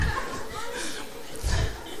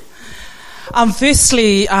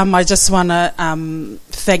Firstly, I just want to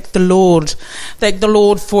thank the Lord. Thank the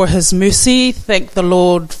Lord for His mercy. Thank the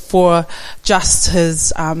Lord for just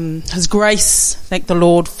His grace. Thank the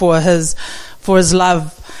Lord for His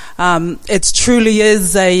love. It truly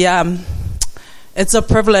is it's a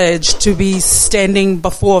privilege to be standing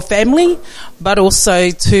before a family, but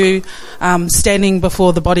also to standing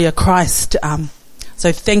before the body of Christ.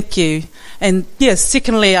 So thank you. And yes,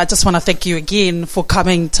 secondly, I just want to thank you again for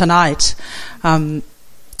coming tonight.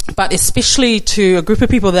 But especially to a group of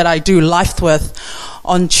people that I do life with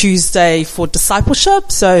on Tuesday for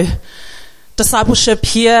discipleship. So discipleship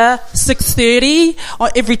here, 6:30 on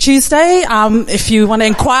every Tuesday. If you want to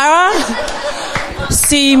inquire,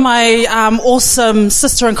 see my awesome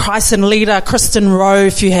sister in Christ and leader, Kristen Rowe,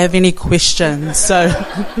 if you have any questions. So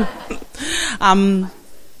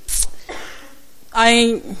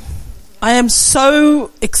I am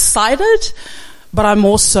so excited, but I'm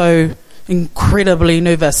also incredibly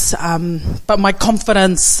nervous. But my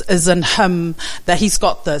confidence is in Him that He's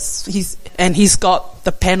got this. He's got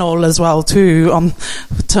the panel as well too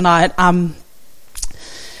tonight.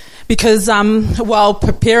 Because while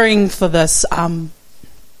preparing for this,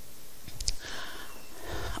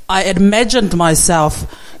 I imagined myself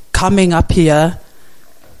coming up here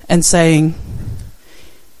and saying,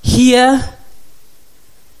 "Hear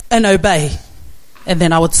and obey," and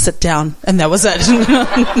then I would sit down, and that was it.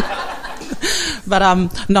 But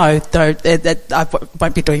no, though I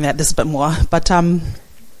won't be doing that. There's a bit more, but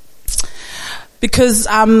because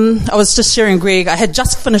I was just sharing, Greg, I had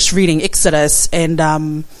just finished reading Exodus, and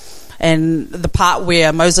the part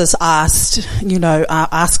where Moses asked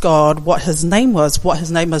God what his name was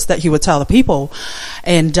that he would tell the people,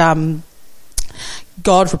 and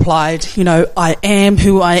God replied, "I am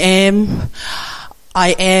who I am.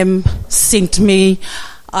 I am sent me.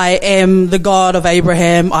 I am the God of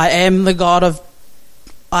Abraham. I am the God of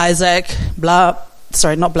Isaac."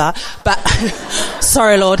 Sorry, Lord.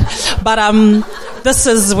 But this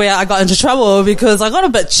is where I got into trouble, because I got a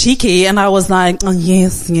bit cheeky and I was like, "Oh,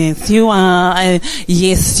 yes, you are.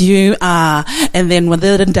 Yes, you are." And then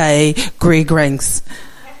within a day, Greg rings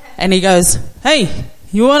and he goes, "Hey,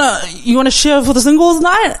 you wanna share for the singles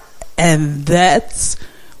night?" And that's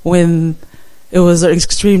when it was an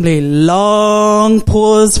extremely long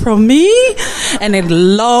pause from me and a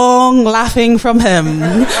long laughing from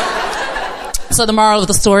him. So the moral of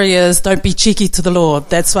the story is, don't be cheeky to the Lord.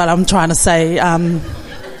 That's what I'm trying to say.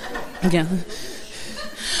 Yeah.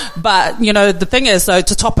 But, the thing is, though,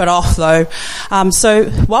 to top it off, though, so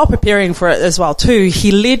while preparing for it as well, too,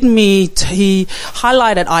 he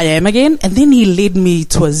highlighted I am again, and then he led me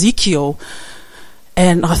to Ezekiel.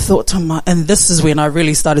 And I thought and this is when I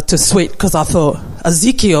really started to sweat, because I thought,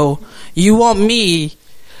 Ezekiel, you want me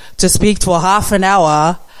to speak for half an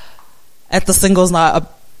hour at the singles night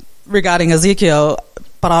regarding Ezekiel?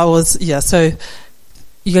 But I was, so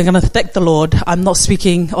you're going to thank the Lord. I'm not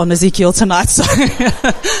speaking on Ezekiel tonight.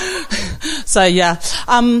 So yeah.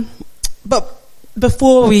 But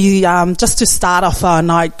before we, just to start off our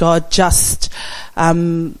night, God just,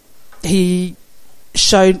 He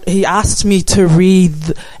asked me to read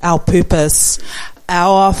our purpose,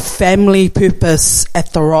 our family purpose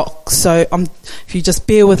at the Rock. So if you just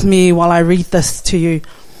bear with me while I read this to you.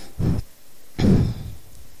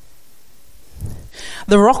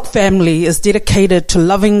 The Rock family is dedicated to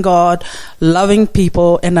loving God, loving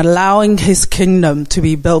people, and allowing His kingdom to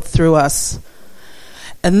be built through us.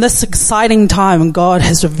 In this exciting time, God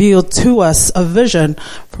has revealed to us a vision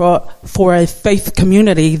for a faith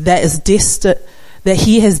community that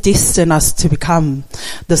He has destined us to become.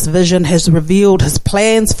 This vision has revealed His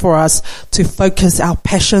plans for us to focus our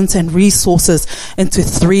passions and resources into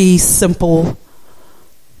three simple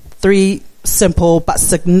but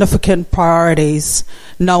significant priorities: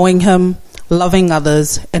 knowing Him, loving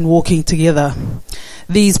others, and walking together.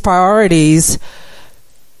 These priorities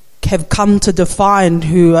have come to define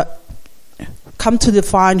who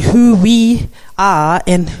we are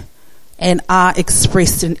and are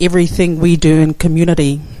expressed in everything we do in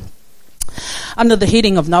community. Under the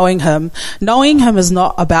heading of knowing Him is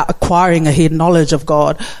not about acquiring a head knowledge of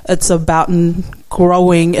God. It's about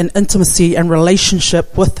growing in intimacy and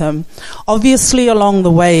relationship with Him. Obviously, along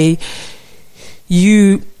the way,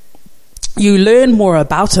 you learn more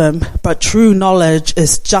about Him, but true knowledge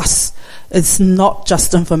it's not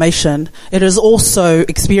just information. It is also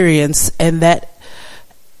experience, and that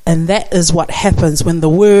is what happens when the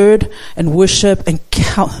Word and worship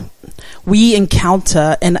we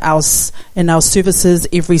encounter in our services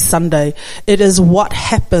every Sunday. It is what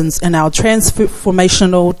happens in our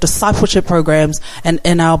transformational discipleship programs and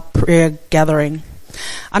in our prayer gathering.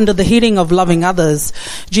 under the heading of loving others.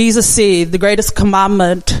 Jesus said the greatest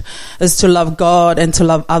commandment is to love God and to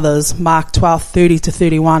love others. Mark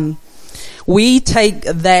 12:30-31. We take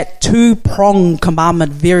that two-pronged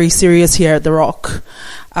commandment very serious here at The Rock.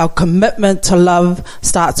 Our commitment to love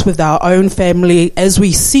starts with our own family as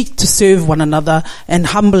we seek to serve one another and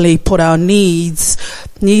humbly put our needs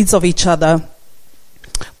of each other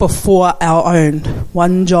before our own.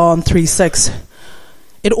 1 John 3:6.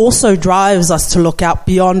 It also drives us to look out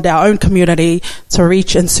beyond our own community to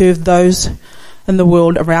reach and serve those in the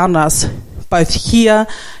world around us, both here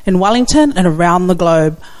in Wellington and around the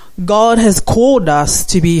globe. God has called us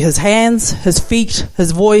to be His hands, His feet,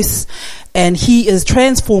 His voice, and He is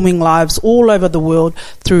transforming lives all over the world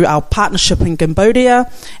through our partnership in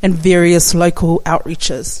Cambodia and various local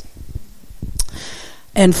outreaches.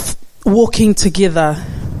 And walking together.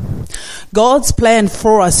 God's plan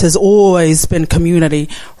for us has always been community,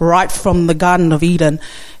 right from the Garden of Eden.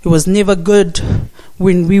 It was never good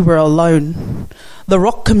when we were alone. The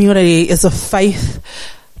Rock community is a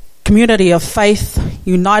community of faith,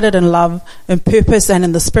 united in love, in purpose, and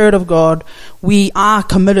in the Spirit of God. We are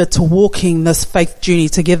committed to walking this faith journey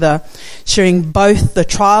together, sharing both the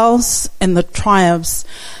trials and the triumphs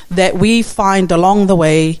that we find along the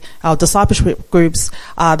way. Our discipleship groups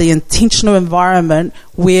are the intentional environment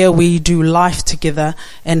where we do life together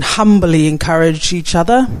and humbly encourage each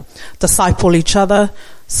other, disciple each other,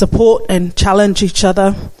 support and challenge each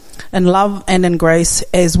other in love and in grace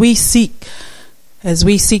as we seek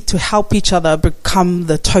to help each other become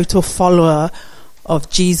the total follower of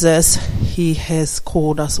Jesus He has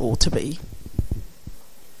called us all to be.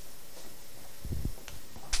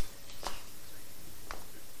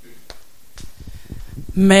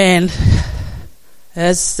 Man,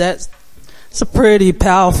 it's a pretty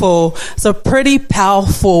powerful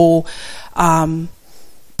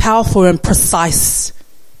and precise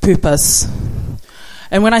purpose.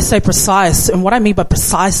 And when I say precise, and what I mean by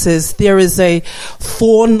precise is there is a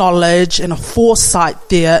foreknowledge and a foresight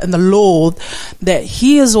there in the Lord that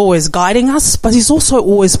He is always guiding us, but He's also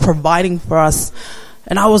always providing for us.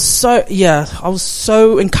 And I was so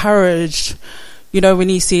encouraged, when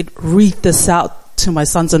He said, read this out to my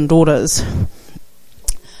sons and daughters.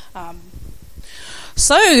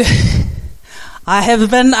 So I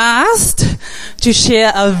have been asked to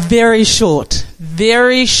share a very short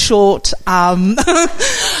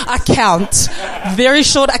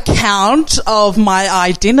account of my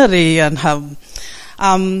identity in Him.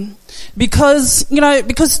 Because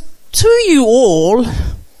to you all,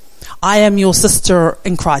 I am your sister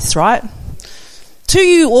in Christ, right? To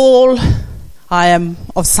you all, I am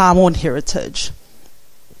of Samoan heritage.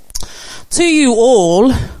 To you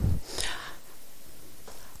all,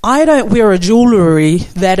 I don't wear a jewellery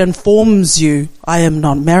that informs you I am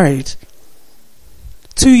not married.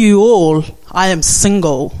 To you all, I am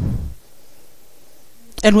single.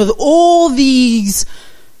 And with all these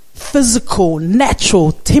physical,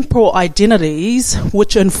 natural, temporal identities,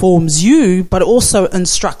 which informs you, but also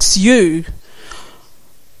instructs you,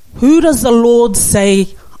 who does the Lord say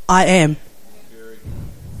I am?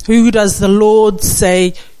 Who does the Lord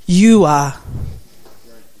say you are?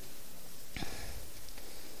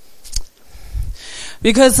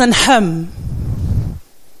 Because in Him,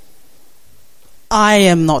 I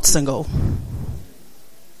am not single.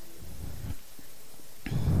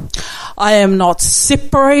 I am not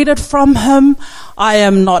separated from Him. I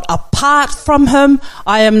am not apart from Him.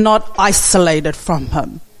 I am not isolated from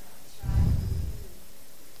Him.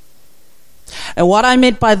 And what I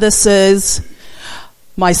meant by this is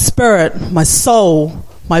my spirit, my soul,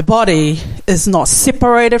 my body is not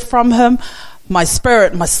separated from Him. My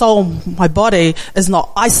spirit, my soul, my body is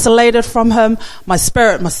not isolated from Him. My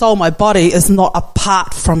spirit, my soul, my body is not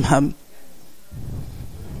apart from Him.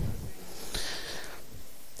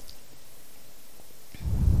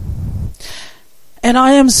 And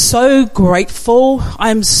I am so grateful.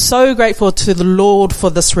 I am so grateful to the Lord for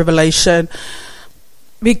this revelation,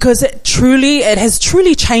 because it has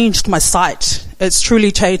truly changed my sight. It's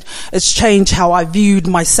changed how I viewed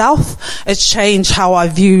myself. It's changed how I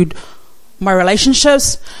viewed my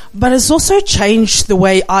relationships, but it's also changed the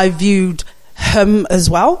way I viewed Him as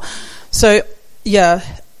well. So,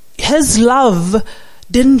 His love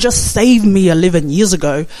didn't just save me 11 years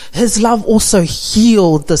ago. His love also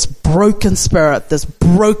healed this broken spirit, this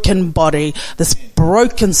broken body, this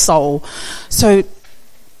broken soul. So,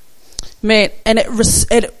 man, and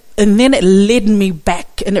then it led me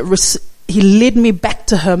back, and He led me back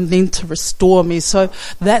to Him then to restore me. So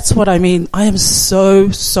that's what I mean. I am so,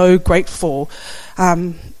 so grateful.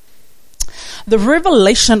 the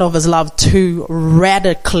revelation of his love too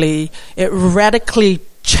radically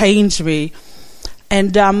changed me.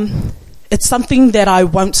 And it's something that I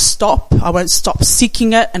won't stop. I won't stop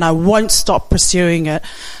seeking it, and I won't stop pursuing it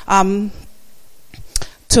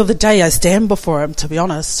till the day I stand before him, to be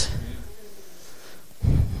honest.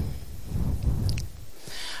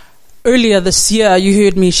 Earlier this year, you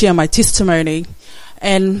heard me share my testimony,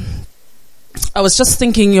 and I was just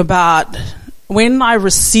thinking about when I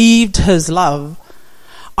received his love.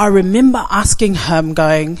 I remember asking him,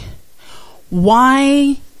 going,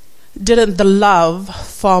 why didn't the love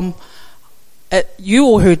from you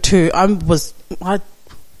all heard too? I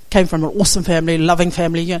came from an awesome family, loving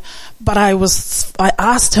family, but I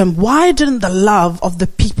asked him, why didn't the love of the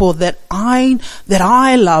people that I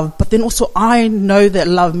love, but then also I know that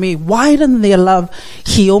love me, why didn't their love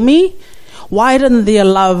heal me? Why didn't their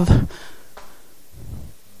love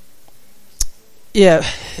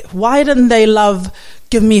why didn't they love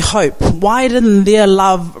give me hope? Why didn't their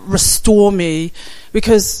love restore me?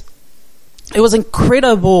 Because it was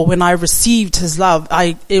incredible when I received his love.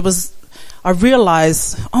 I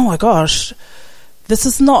realized, oh my gosh, this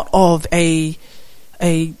is not of a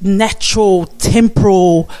natural,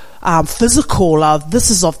 temporal, physical love.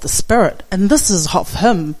 This is of the Spirit, and this is of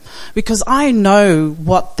him. Because I know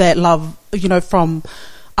what that love, from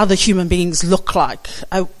other human beings look like.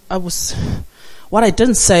 What I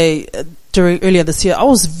didn't say earlier this year, I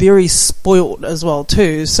was very spoiled as well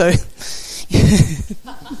too. So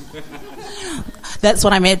that's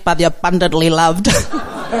what I meant by the abundantly loved.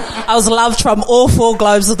 I was loved from all 4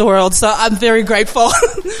 globes of the world, so I'm very grateful.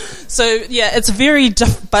 So yeah, it's very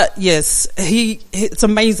but yes, it's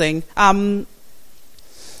amazing. But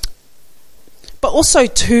also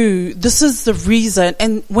too, this is the reason,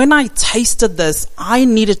 and when I tasted this, I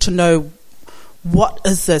needed to know, what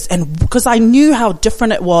is this? And because I knew how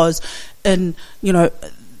different it was in,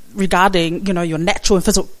 regarding, your natural and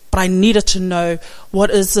physical, but I needed to know, what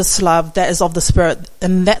is this love that is of the Spirit?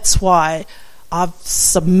 And that's why I've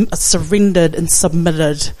surrendered and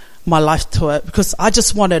submitted my life to it, because I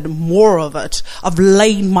just wanted more of it. I've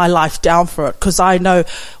laid my life down for it, because I know,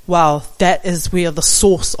 wow, that is where the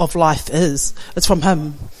source of life is. It's from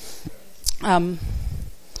him.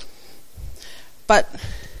 But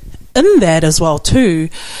in that as well too,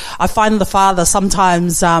 I find the Father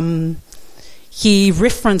sometimes, he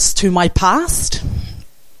referenced to my past.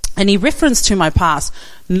 And he referenced to my past,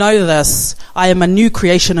 know this, I am a new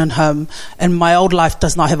creation in him, and my old life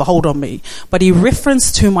does not have a hold on me. But he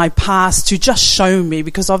referenced to my past to just show me,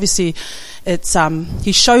 because obviously it's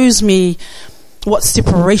he shows me what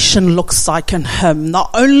separation looks like in him,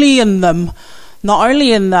 not only in the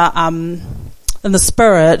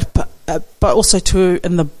spirit, but also too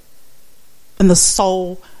in the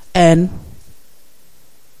soul and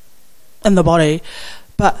in the body.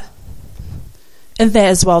 But in that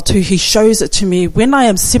as well too, he shows it to me when I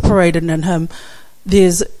am separated in him.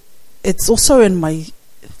 It's also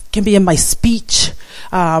can be in my speech,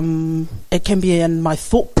 it can be in my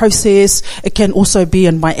thought process, it can also be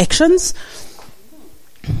in my actions.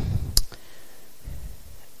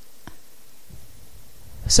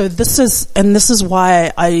 So this is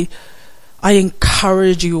why I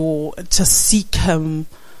encourage you all to seek him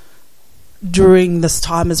during this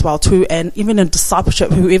time as well too, and even in discipleship,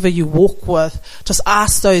 whoever you walk with, just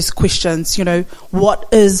ask those questions. What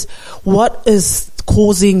is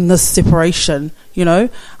causing this separation?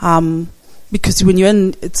 Because when you're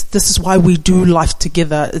this is why we do life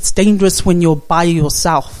together. It's dangerous when you're by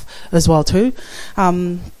yourself as well too.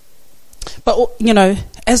 But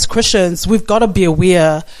as Christians, we've got to be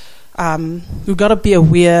aware.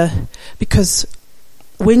 Because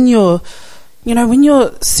when you're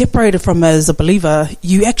separated from as a believer,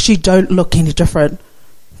 you actually don't look any different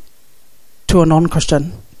to a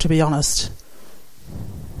non-Christian, to be honest.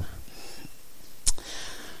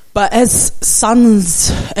 But as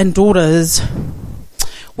sons and daughters,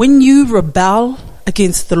 when you rebel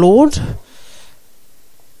against the Lord,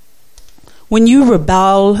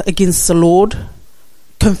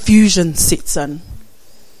 confusion sets in.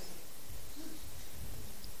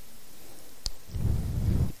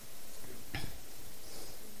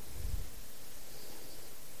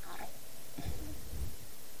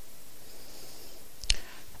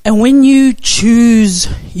 And when you choose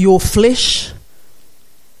your flesh,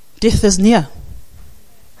 death is near.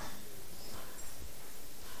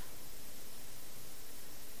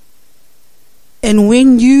 And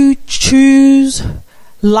when you choose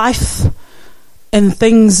life and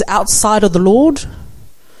things outside of the Lord,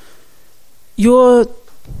 your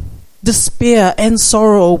despair and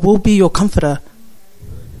sorrow will be your comforter.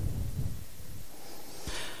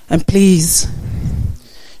 And please,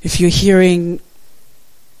 if you're hearing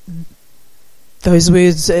those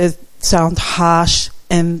words sound harsh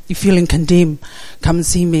and you're feeling condemned, come and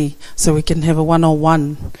see me so we can have a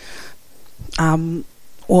one-on-one.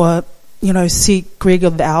 Or, seek Greg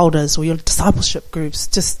of the elders or your discipleship groups.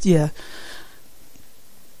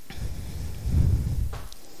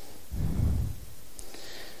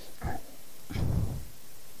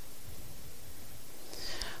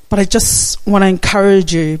 But I just want to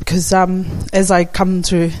encourage you because as I come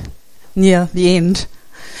to near the end,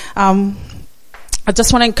 I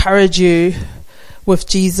just want to encourage you with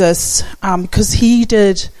Jesus because he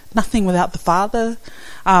did nothing without the Father.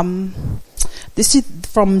 This is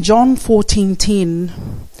from John 14:10.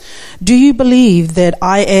 Do you believe that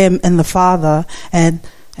I am in the Father and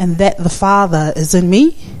that the Father is in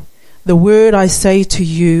me? The word I say to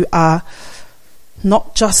you are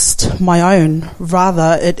not just my own,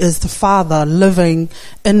 rather it is the Father living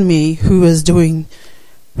in me who is doing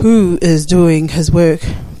his work.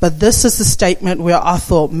 But this is the statement where I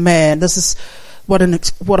thought, man, this is what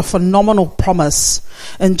a phenomenal promise.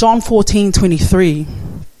 In John 14:23,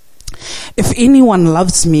 if anyone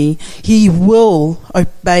loves me, he will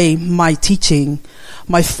obey my teaching.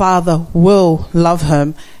 My Father will love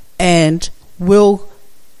him and will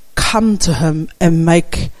come to him and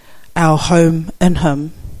make our home in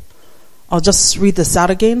him. I'll just read this out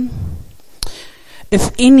again. If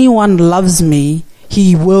anyone loves me,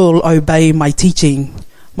 he will obey my teaching.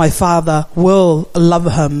 My Father will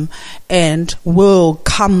love him and will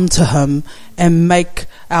come to him and make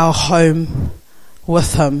our home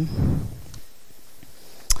with him.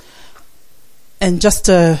 And just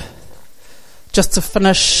to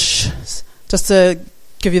finish, just to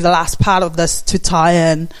give you the last part of this to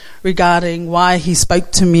tie in regarding why he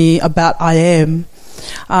spoke to me about I am.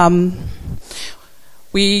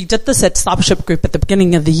 We did this at discipleship group at the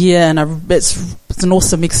beginning of the year, and it's an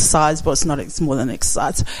awesome exercise, but it's more than an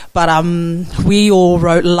exercise. But we all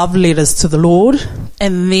wrote love letters to the Lord,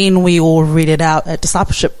 and then we all read it out at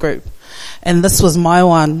discipleship group. And this was my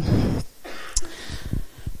one.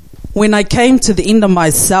 When I came to the end of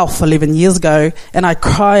myself 11 years ago, and I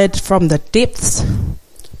cried from the depths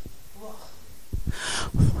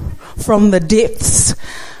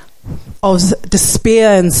of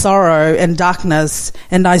despair and sorrow and darkness,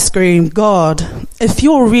 and I screamed, God, if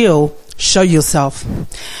you're real, show yourself.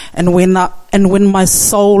 And when my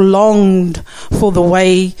soul longed for the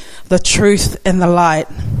way, the truth, and the light,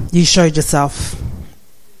 you showed yourself.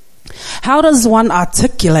 How does one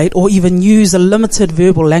articulate or even use a limited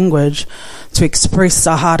verbal language to express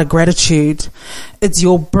a heart of gratitude? It's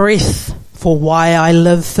your breath for why I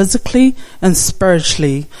live physically and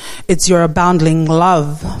spiritually. It's your abounding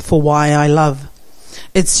love for why I love.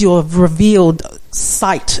 It's your revealed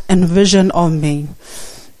sight and vision of me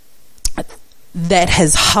that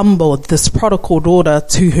has humbled this prodigal daughter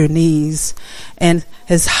to her knees and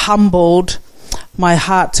has humbled my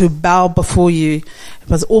heart to bow before you,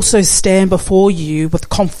 but also stand before you with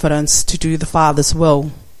confidence to do the Father's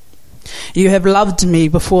will. You have loved me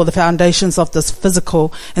before the foundations of this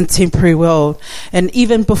physical and temporary world, and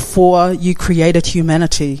even before you created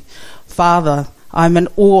humanity. Father, I'm in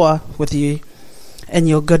awe with you and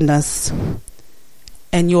your goodness.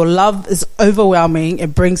 And your love is overwhelming.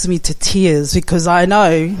 It brings me to tears because I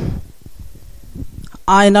know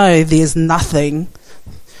there's nothing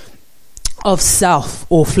of self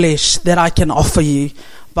or flesh that I can offer you,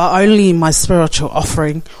 but only my spiritual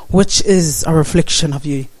offering, which is a reflection of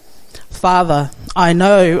you. Father, I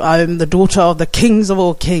know I am the daughter of the kings of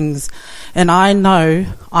all kings, and I know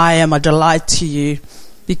I am a delight to you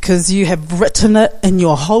because you have written it in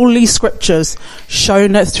your holy scriptures,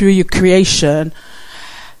 shown it through your creation,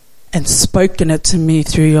 and spoken it to me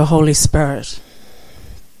through your Holy Spirit.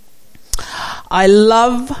 I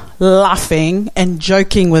love laughing and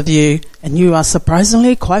joking with you, and you are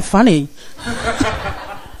surprisingly quite funny.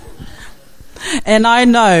 And I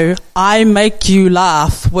know I make you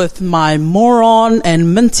laugh with my moron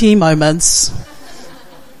and minty moments.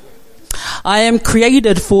 I am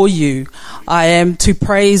created for you. I am to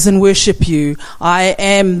praise and worship you. I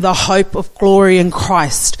am the hope of glory in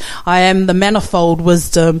Christ. I am the manifold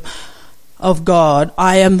wisdom of God.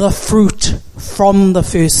 I am the fruit from the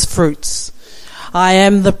first fruits. I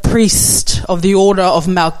am the priest of the order of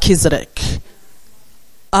Melchizedek.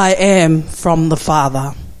 I am from the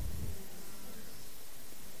Father.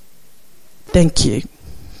 Thank you.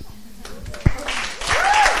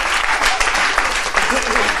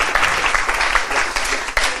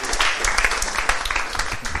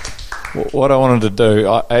 What I wanted to do,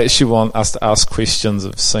 I actually want us to ask questions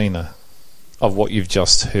of Sina, of what you've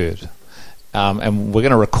just heard. and we're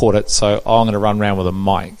going to record it, so I'm going to run around with a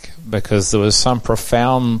mic, because there was some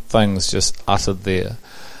profound things just uttered there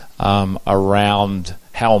around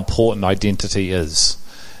how important identity is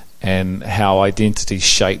and how identity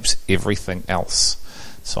shapes everything else.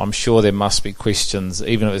 So I'm sure there must be questions,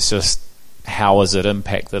 even if it's just how is it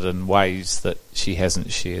impacted in ways that she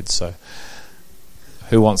hasn't shared. So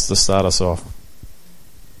who wants to start us off?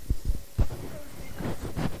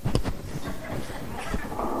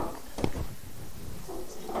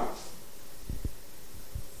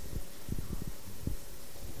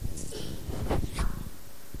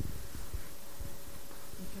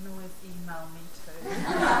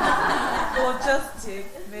 Or just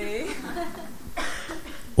text me.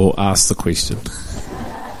 Or ask the question.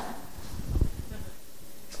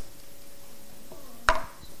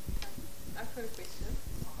 I've got a question.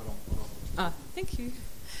 Oh, thank you.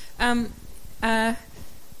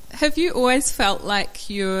 Have you always felt like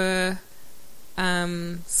you're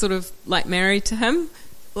sort of like married to him?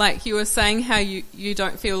 Like you were saying how you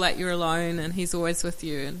don't feel like you're alone and he's always with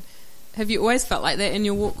you. And have you always felt like that in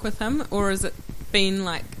your walk with him, or has it been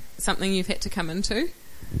like something you've had to come into?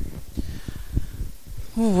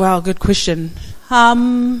 Oh, wow, good question.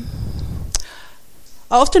 I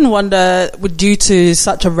often wonder, due to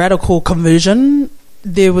such a radical conversion,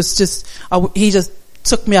 there was he just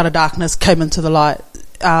took me out of darkness, came into the light.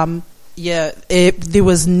 There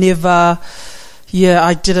was never,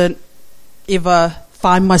 I didn't ever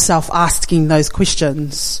find myself asking those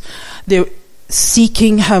questions.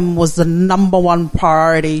 Seeking him was the number one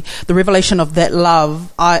priority. The revelation of that love,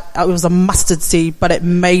 it was a mustard seed, but it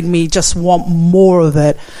made me just want more of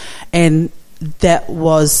it, and that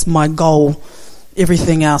was my goal.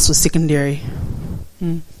 Everything else was secondary.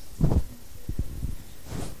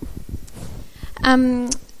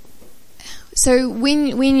 So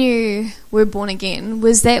when you were born again,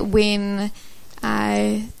 was that when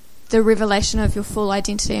the revelation of your full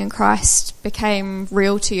identity in Christ became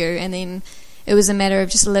real to you, and then it was a matter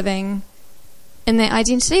of just living in that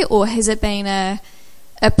identity, or has it been a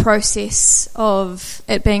process of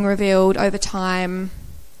it being revealed over time?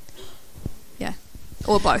 Yeah,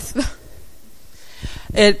 or both.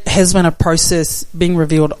 It has been a process being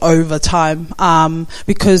revealed over time,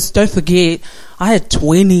 because don't forget, I had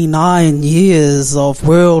 29 years of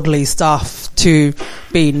worldly stuff to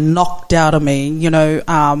be knocked out of me.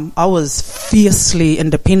 I was fiercely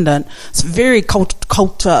independent. It's very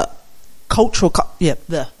cultural.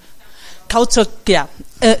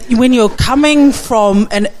 When you're coming from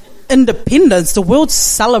an independence, the world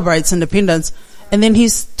celebrates independence, and then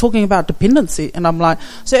he's talking about dependency, and I'm like,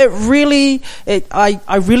 so I really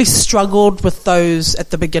struggled with those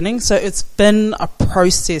at the beginning. So it's been a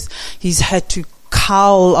process. He's had to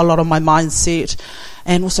cull a lot of my mindset,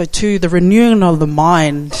 and also too, the renewing of the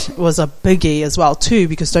mind was a biggie as well too,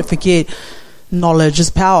 because don't forget, knowledge is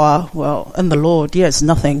power. Well, in the Lord, it's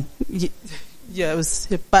nothing. Yeah, it was,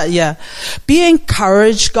 but yeah, be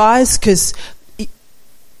encouraged, guys, because it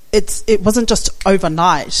wasn't just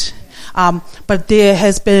overnight. But there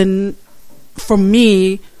has been, for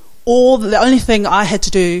me, the only thing I had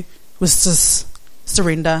to do was just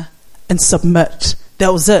surrender and submit.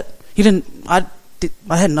 That was it. I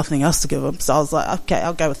had nothing else to give him, so I was like, okay,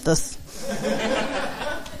 I'll go with this.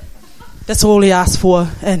 That's all he asked for,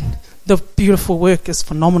 and the beautiful work is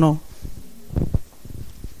phenomenal.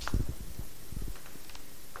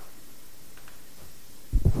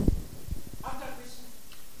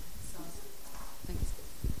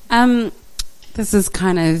 This is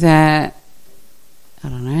kind of, I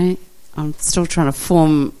don't know, I'm still trying to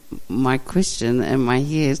form my question in my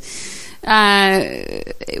head.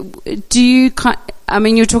 You're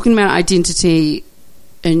talking about identity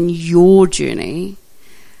in your journey.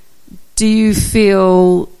 Do you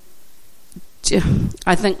feel,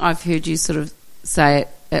 I think I've heard you sort of say it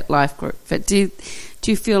at Life Group, but do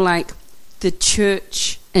you feel like the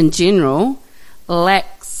church in general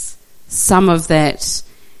lacks some of that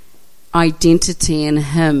identity in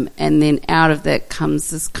him, and then out of that comes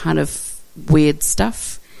this kind of weird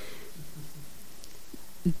stuff?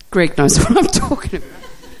 Greg knows what I'm talking about.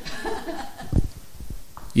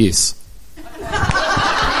 Yes.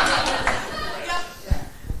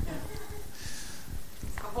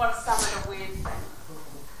 What's some of the weird things?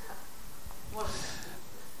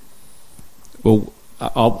 Well,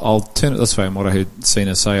 I'll turn it this way. And what I heard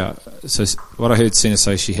Sina say,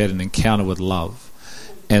 she had an encounter with love,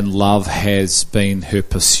 and love has been her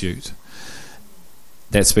pursuit.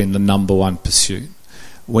 That's been the number one pursuit.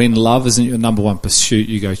 When love isn't your number one pursuit,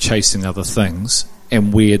 you go chasing other things,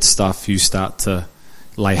 and weird stuff you start to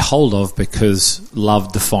lay hold of, because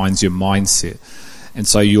love defines your mindset. And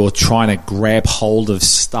so you're trying to grab hold of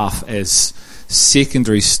stuff as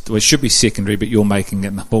secondary, well, it should be secondary, but you're making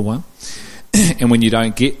it number one. And when you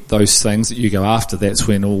don't get those things that you go after, that's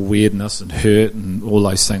when all weirdness and hurt and all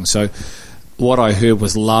those things. So what I heard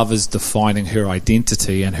was love is defining her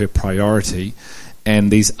identity and her priority,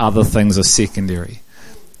 and these other things are secondary.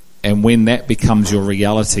 And when that becomes your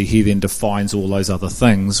reality, he then defines all those other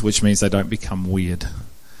things, which means they don't become weird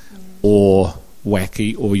or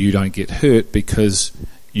wacky, or you don't get hurt because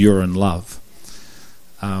you're in love.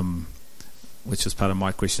 Which is part of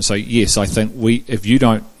my question. So yes, I think we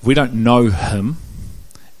don't know him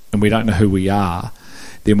and we don't know who we are,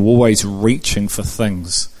 then we're always reaching for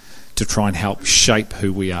things to try and help shape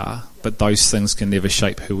who we are, but those things can never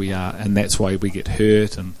shape who we are, and that's why we get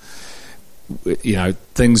hurt, and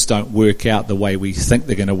things don't work out the way we think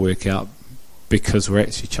they're going to work out because we're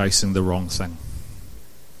actually chasing the wrong thing.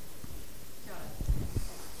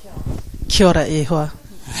 Kia ora e hoa.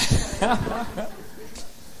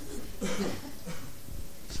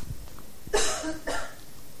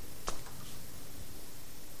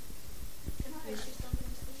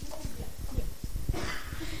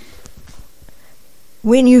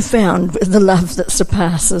 When you found the love that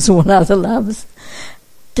surpasses all other loves,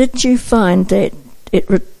 did you find that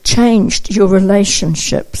it changed your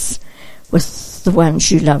relationships with the ones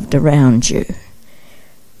you loved around you?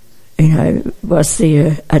 Was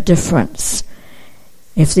there a difference?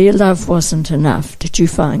 If their love wasn't enough, did you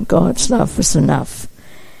find God's love was enough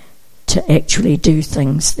to actually do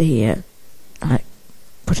things there, like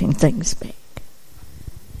putting things back?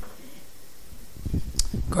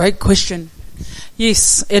 Great question.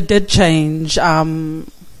 Yes, it did change,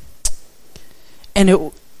 and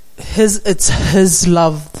it's his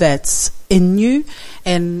love that's in you,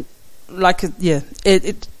 and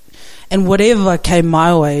and whatever came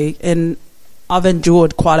my way, and I've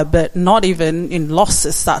endured quite a bit, not even in loss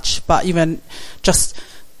as such, but even just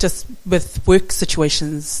with work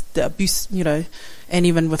situations, the abuse, and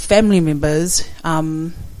even with family members,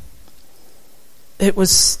 it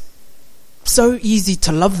was so easy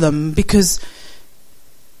to love them because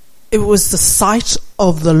it was the sight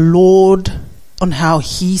of the Lord on how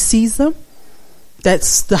he sees them.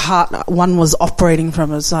 That's the heart one was operating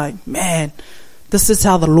from. It was like, man, this is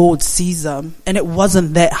how the Lord sees them. And it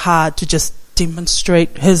wasn't that hard to just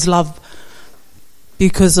demonstrate his love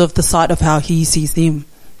because of the sight of how he sees them.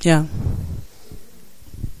 Yeah.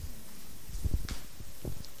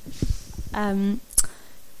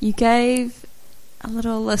 You gave a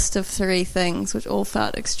little list of 3 things which all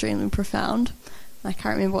felt extremely profound. I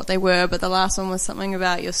can't remember what they were, but the last one was something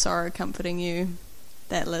about your sorrow comforting you.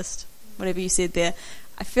 That list, whatever you said there.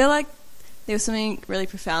 I feel like there was something really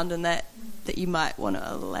profound in that you might want to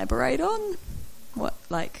elaborate on. What,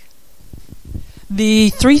 like?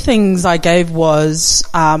 The 3 things I gave was,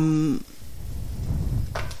 when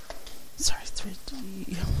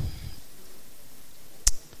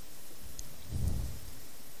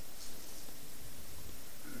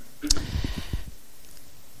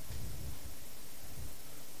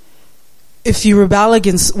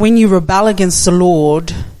you rebel against the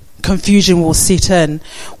Lord, confusion will set in.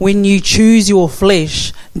 When you choose your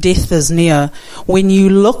flesh, death is near. When you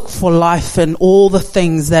look for life in all the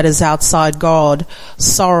things that is outside God,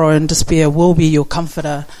 sorrow and despair will be your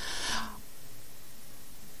comforter.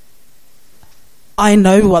 I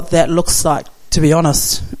know what that looks like, to be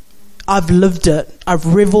honest. I've lived it. I've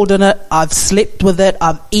reveled in it. I've slept with it.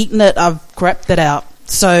 I've eaten it. I've crapped it out.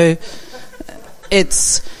 So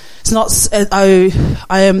it's not, I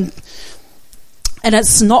am, and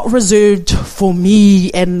it's not reserved for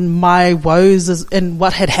me and my woes and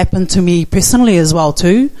what had happened to me personally as well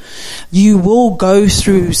too. You will go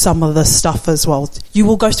through some of this stuff as well. You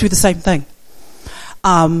will go through the same thing.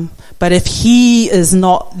 But if he has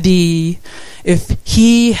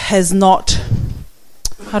not,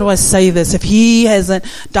 how do I say this? If he hasn't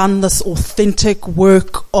done this authentic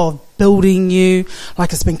work of building you,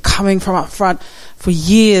 like it's been coming from up front for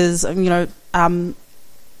years,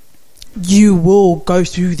 you will go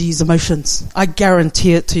through these emotions. I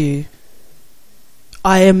guarantee it to you.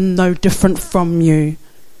 I am no different from you.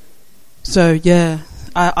 So yeah,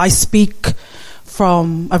 I speak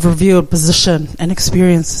from a revealed position and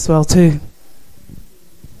experience as well too.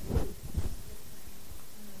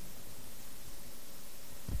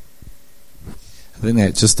 I think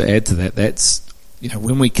that, just to add to that, that's,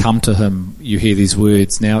 when we come to him, you hear these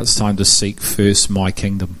words, now it's time to seek first my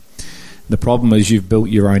kingdom. The problem is you've built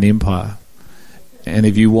your own empire. And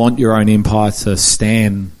if you want your own empire to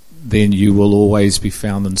stand, then you will always be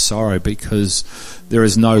found in sorrow because there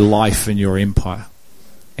is no life in your empire.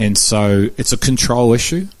 And so it's a control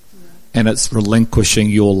issue. and it's relinquishing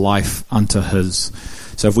your life unto his.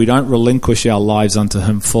 So if we don't relinquish our lives unto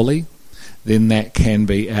him fully, then that can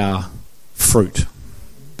be our fruit,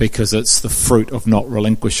 because it's the fruit of not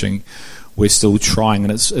relinquishing. We're still trying,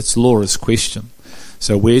 and it's Laura's question.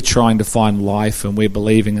 So we're trying to find life, and we're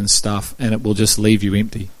believing in stuff, and it will just leave you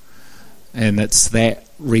empty. And it's that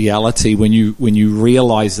reality, when you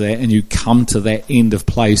realize that and you come to that end of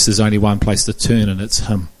place, there's only one place to turn, and it's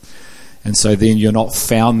him. And so then you're not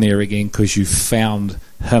found there again, because you found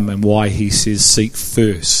him, and why he says seek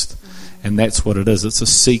first. And that's what it is. It's a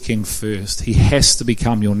seeking first. He has to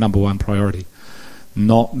become your number one priority.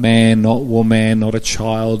 Not man, not woman, not a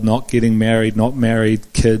child, not getting married, not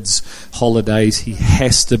married, kids, holidays. He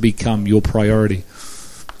has to become your priority.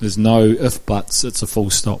 There's no if buts. It's a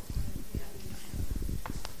full stop.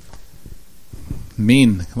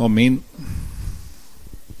 Men. Come on, men.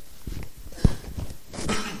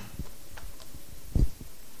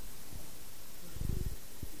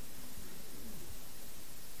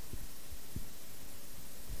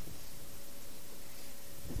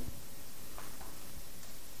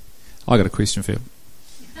 I got a question for you.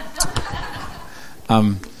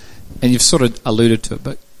 And you've sort of alluded to it,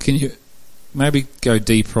 but can you maybe go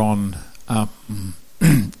deeper on,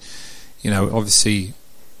 obviously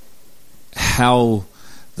how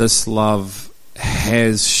this love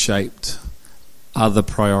has shaped other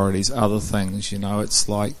priorities, other things. It's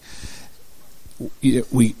like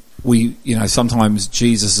we sometimes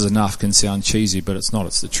Jesus is enough can sound cheesy, but it's not.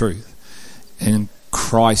 It's the truth. And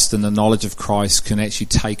Christ and the knowledge of Christ can actually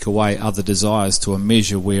take away other desires to a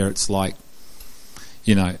measure where it's like,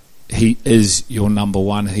 he is your number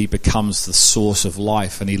one. He becomes the source of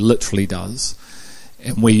life, and he literally does.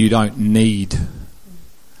 And where you don't need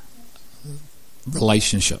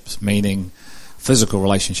relationships, meaning physical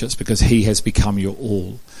relationships, because he has become your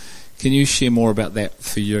all. Can you share more about that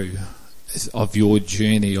for you, of your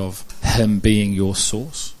journey of him being your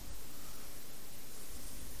source?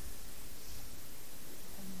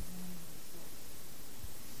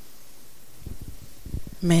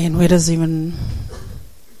 Man, where does even...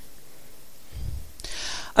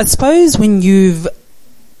 I suppose when you've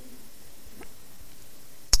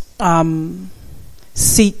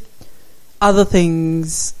seek other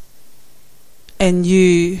things, and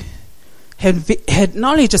you had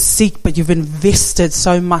not only just seek, but you've invested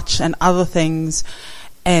so much in other things,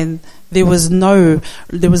 and there was no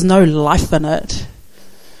life in it.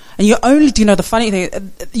 And the funny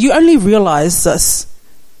thing, you only realise this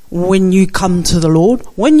when you come to the Lord.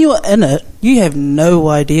 When you're in it, you have no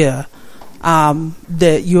idea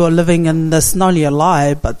that you are living in this, not only a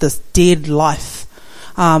lie, but this dead life.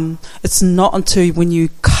 It's not until when you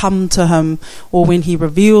come to him, or when he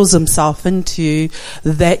reveals himself into you,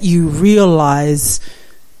 that you realise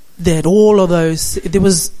that all of those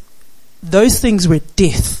things were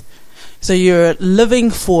death. So you're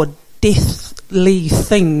living for deathly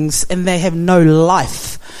things, and they have no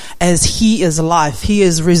life, as he is life. He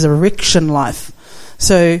is resurrection life.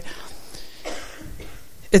 So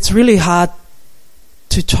it's really hard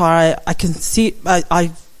to try. I can see,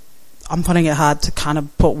 I'm finding it hard to kind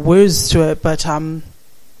of put words to it, but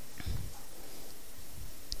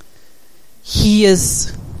he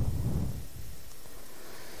is,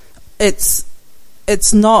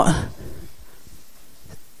 it's not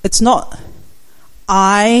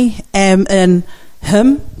I am in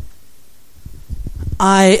him,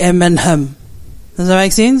 I am in him. Does that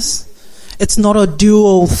make sense? It's not a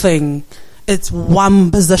dual thing. It's one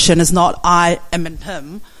position. It's not I am in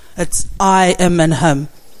him. It's I am in him.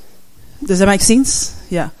 Does that make sense?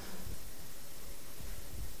 Yeah.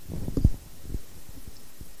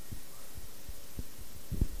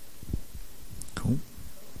 Cool.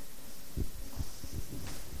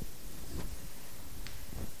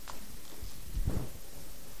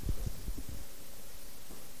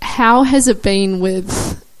 How has it been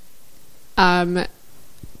with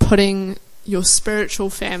putting your spiritual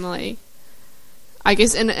family, I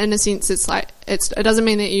guess in a sense it doesn't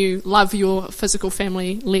mean that you love your physical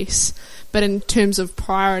family less, but in terms of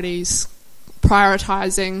priorities,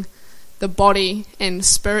 prioritizing the body and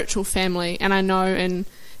spiritual family. And I know in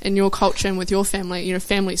your culture and with your family,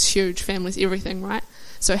 family's huge, family's everything, right?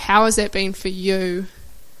 So how has that been for you,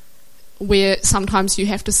 where sometimes you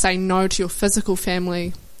have to say no to your physical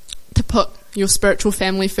family to put your spiritual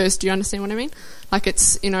family first? Do you understand what I mean? Like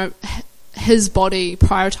it's, his body,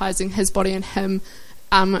 prioritizing his body and him,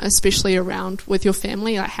 especially around with your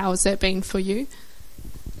family. Like, how has that been for you?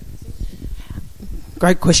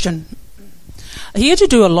 Great question. He had to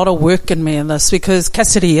do a lot of work in me in this, because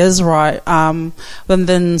Cassidy is right.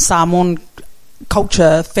 Within Samoan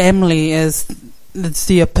culture, family is it's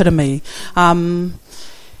the epitome.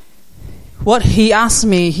 What he asked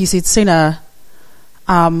me, he said, Sina,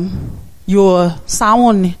 your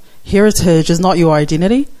Samoan heritage is not your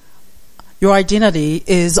identity. Your identity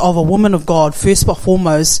is of a woman of God, first but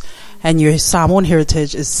foremost, and your Samoan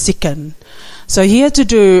heritage is second. So he had to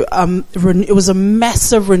do, it was a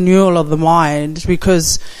massive renewal of the mind,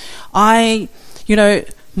 because my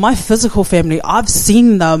physical family, I've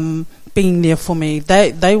seen them being there for me.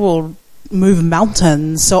 They will move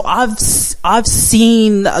mountains. So I've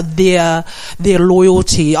seen their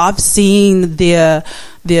loyalty. I've seen their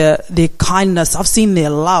kindness. I've seen their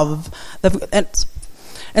love.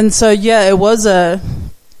 And so it was a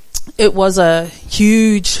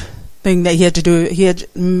huge thing that he had to do. He had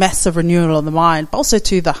massive renewal of the mind, but also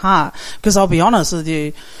to the heart. Because I'll be honest with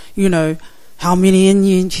you, how many in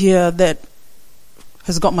you here that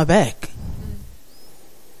has got my back?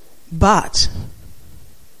 But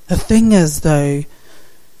the thing is, though,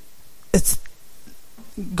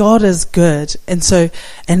 God is good,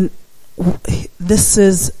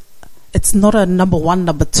 it's not a number one,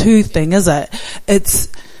 number two thing, is it? It's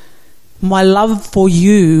my love for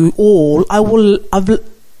you all. I've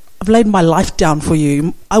laid my life down for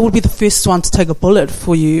you. I will be the first one to take a bullet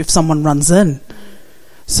for you if someone runs in.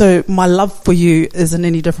 So my love for you isn't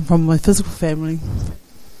any different from my physical family.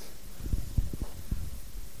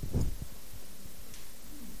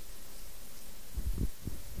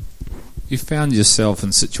 You found yourself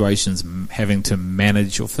in situations having to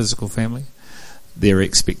manage your physical family, their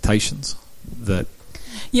expectations that...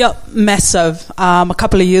 Yep, massive. A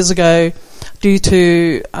couple of years ago, due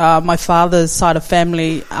to my father's side of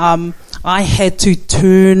family, I had to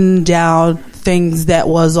turn down things that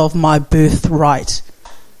was of my birthright.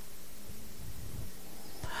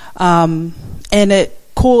 And it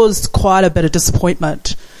caused quite a bit of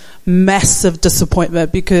disappointment, massive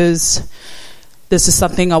disappointment, because this is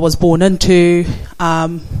something I was born into,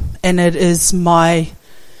 and it is a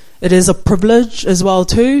privilege as well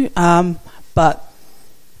too, but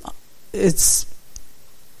it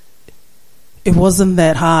wasn't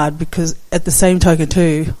that hard, because at the same token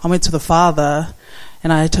too, I went to the Father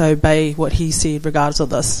and I had to obey what He said regardless of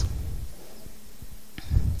this.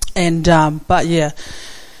 And but yeah,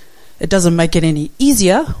 it doesn't make it any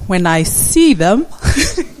easier when I see them.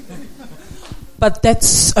 But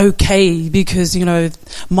that's okay, because,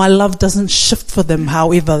 my love doesn't shift for them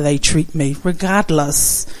however they treat me.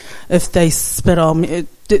 Regardless if they spit on me,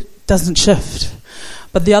 it doesn't shift.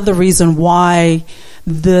 But the other reason why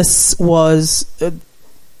this was,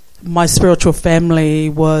 my spiritual family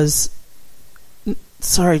was,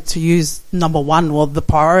 sorry to use number one, or the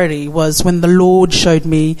priority, was when the Lord showed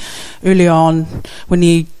me early on, when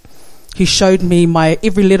He showed me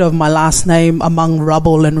every letter of my last name among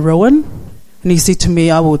rubble and ruin. And He said to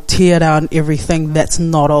me, I will tear down everything that's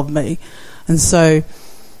not of me. And so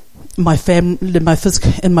in my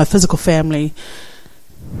physical family,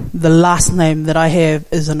 the last name that I have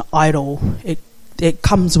is an idol. It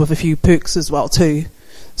comes with a few perks as well too.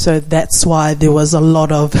 So that's why there was a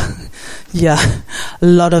lot of a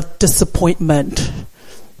lot of disappointment.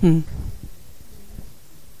 One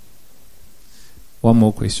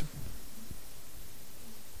more question.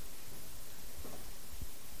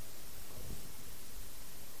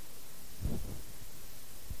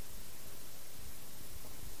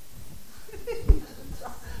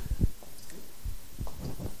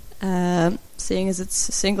 Seeing as it's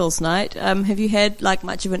singles night, have you had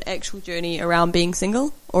much of an actual journey around being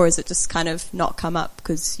single, or is it just kind of not come up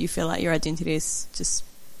because you feel like your identity is just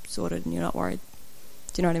sorted and you're not worried?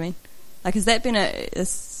 Do you know what I mean? Has that been a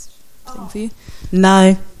thing for you?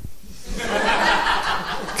 No.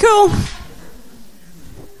 Cool.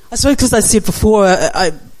 I suppose because I said before,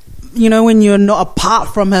 when you're not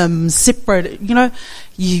apart from Him, separate,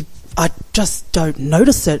 I just don't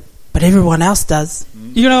notice it, but everyone else does.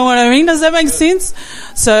 You know what I mean? Does that make sense?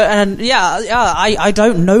 So, and I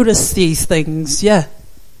don't notice these things. Yeah.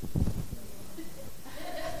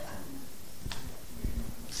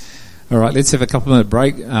 All right, let's have a couple-minute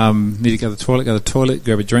break. Need to go to the toilet,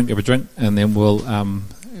 grab a drink, and then we'll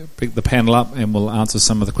pick the panel up and we'll answer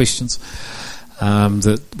some of the questions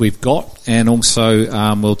that we've got, and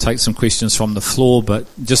also we'll take some questions from the floor. But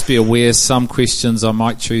just be aware, some questions I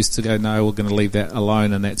might choose to go, no, we're going to leave that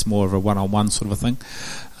alone, and that's more of a one-on-one sort of a thing.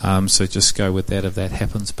 So just go with that if that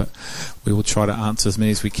happens. But we will try to answer as many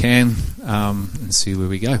as we can and see where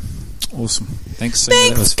we go. Awesome. Thanks,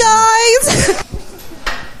 Sina. Thanks, guys.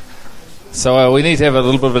 So we need to have a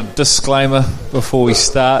little bit of a disclaimer before we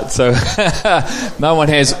start. So no one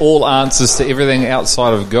has all answers to everything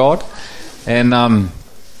outside of God. And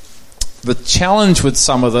the challenge with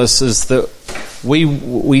some of this is that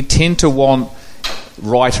we tend to want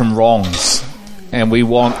right and wrongs, and we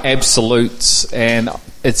want absolutes, and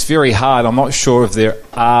it's very hard. I'm not sure if there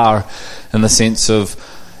are, in the sense of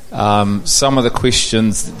some of the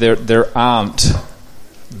questions, there aren't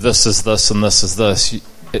this is this and this is this.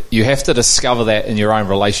 You have to discover that in your own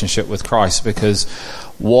relationship with Christ, because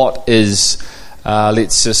what is,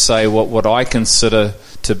 let's just say, what I consider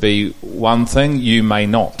to be one thing, you may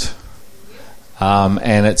not.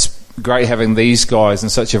 And it's great having these guys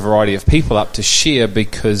and such a variety of people up to share,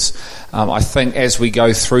 because I think as we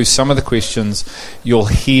go through some of the questions, you'll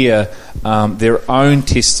hear their own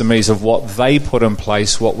testimonies of what they put in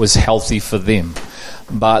place, what was healthy for them.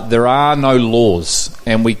 But there are no laws,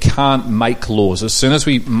 and we can't make laws. As soon as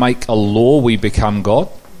we make a law, we become God.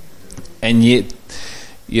 And yet,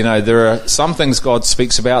 there are some things God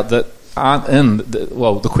speaks about that aren't in,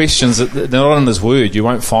 the questions, they're not in His Word. You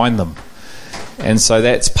won't find them. And so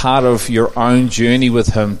that's part of your own journey with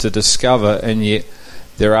Him to discover, and yet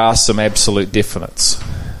there are some absolute definites.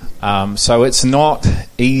 So it's not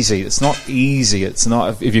easy. It's not easy. It's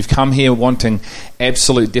not, if you've come here wanting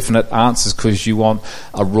absolute definite answers because you want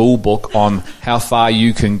a rule book on how far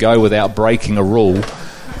you can go without breaking a rule,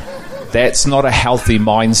 that's not a healthy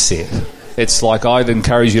mindset. It's like, I'd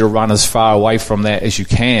encourage you to run as far away from that as you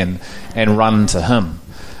can and run to Him.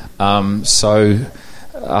 So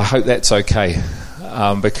I hope that's okay,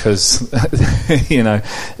 because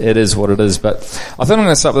it is what it is. But I think I'm going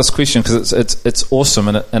to start with this question because it's awesome,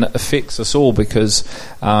 and it affects us all, because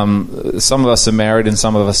some of us are married and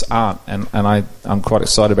some of us aren't, and I'm quite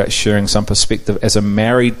excited about sharing some perspective as a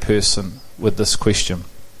married person with this question.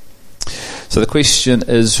 So the question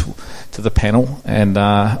is to the panel, and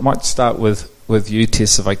I might start with you,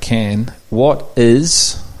 Tess, if I can. What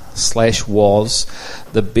is / was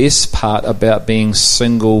the best part about being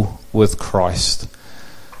single with Christ?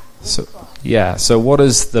 So what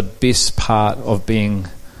is the best part of being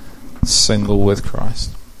single with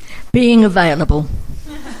Christ? Being available.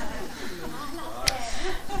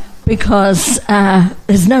 Because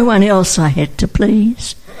there's no one else I had to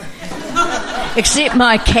please. Except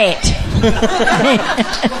my cat.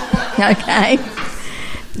 Okay?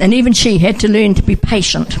 And even she had to learn to be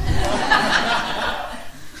patient.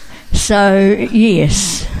 So,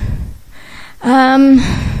 yes.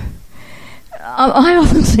 I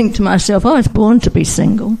often think to myself, I was born to be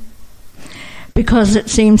single because it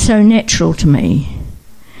seemed so natural to me.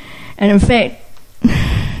 And in fact,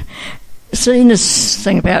 Sina's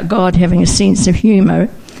thing about God having a sense of humour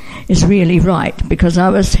is really right, because I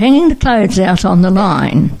was hanging the clothes out on the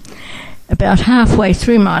line about halfway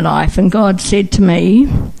through my life, and God said to me,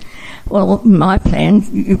 well, my plan,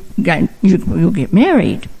 you'll get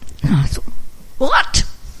married. And I thought, what?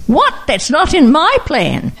 That's not in my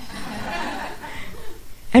plan.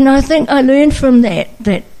 And I think I learned from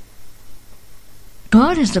that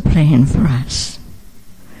God has a plan for us.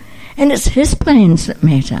 And it's His plans that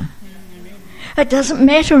matter. It doesn't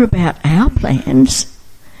matter about our plans.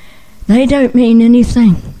 They don't mean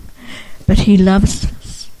anything. But He loves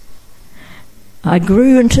us. I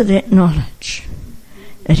grew into that knowledge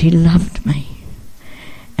that He loved me.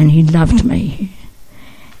 And He loved me.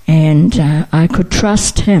 And I could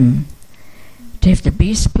trust Him to have the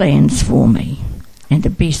best plans for me and the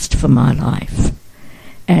best for my life.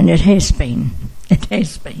 And it has been. It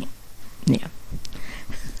has been. Yeah.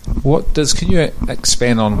 Can you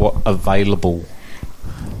expand on what available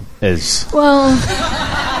is? Well,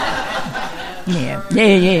 yeah.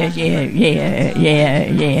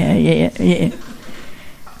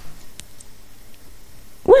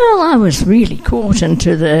 Well, I was really caught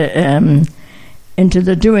into the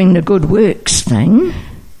doing the good works thing.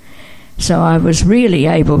 So I was really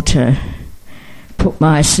able to put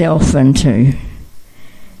myself into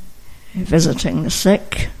visiting the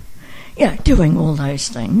sick, doing all those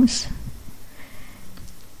things.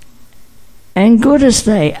 And good as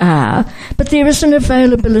they are, but there is an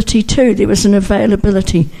availability too. There was an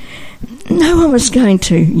availability. No one was going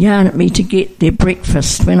to yarn at me to get their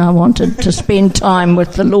breakfast when I wanted to spend time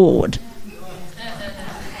with the Lord.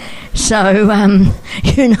 So, I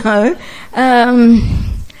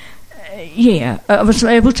was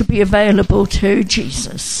able to be available to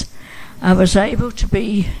Jesus. I was able to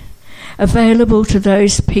be available to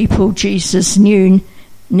those people Jesus knew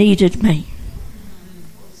needed me.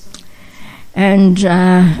 And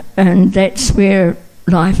that's where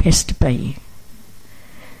life has to be.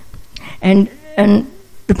 And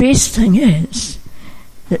the best thing is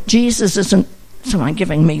that Jesus isn't someone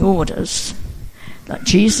giving me orders. Like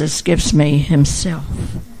Jesus gives me Himself.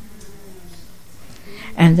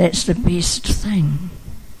 And that's the best thing.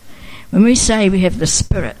 When we say we have the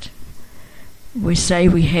Spirit, we say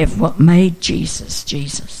we have what made Jesus,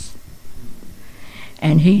 Jesus.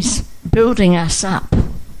 And he's building us up.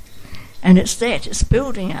 And it's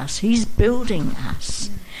building us. He's building us.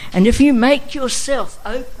 And if you make yourself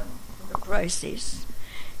open to the process,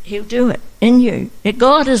 he'll do it in you.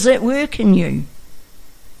 God is at work in you.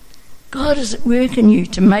 God is at work in you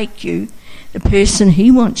to make you the person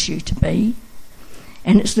he wants you to be.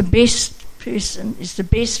 And it's the best person, it's the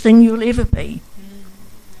best thing you'll ever be.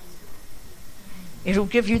 It'll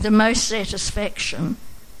give you the most satisfaction.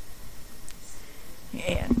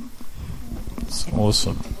 Yeah. It's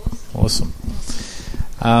awesome.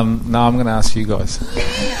 Now I'm going to ask you guys.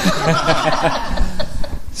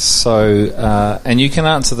 So, and you can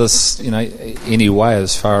answer this, any way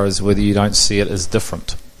as far as whether you don't see it as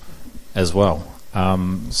different as well.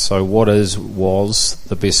 So what was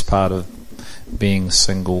the best part of being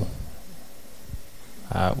single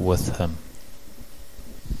with him?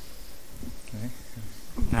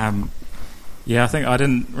 I think I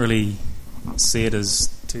didn't really see it as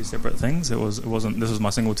two separate things. It wasn't. This was my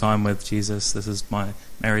single time with Jesus. This is my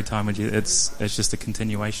married time with Jesus. It's just a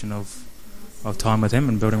continuation of time with him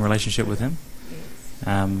and building a relationship with him.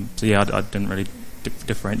 I didn't really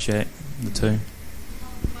differentiate the two.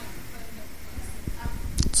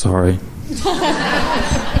 Sorry.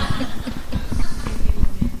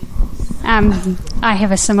 I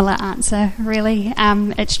have a similar answer, really.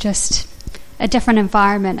 It's just a different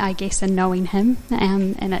environment, I guess, in knowing him,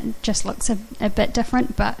 and it just looks a bit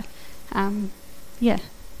different, but yeah.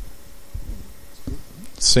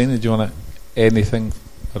 Sina, do you want to add anything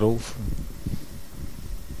at all?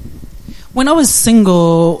 When I was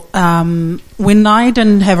single, when I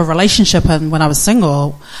didn't have a relationship and when I was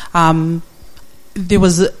single, I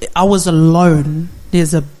was alone.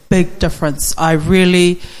 There's a big difference. I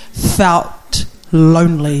really felt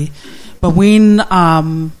lonely. But when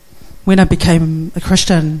I became a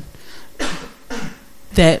Christian,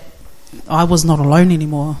 that I was not alone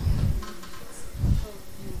anymore.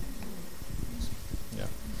 Yeah.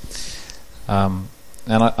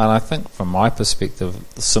 And I think from my perspective,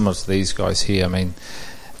 similar to these guys here,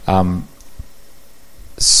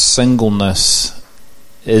 singleness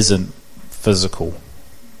isn't physical.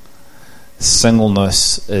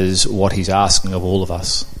 Singleness is what he's asking of all of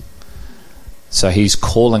us. So he's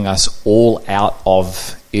calling us all out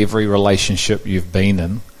of every relationship you've been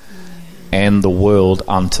in and the world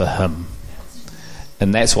unto him.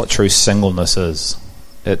 And that's what true singleness is.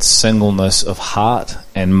 It's singleness of heart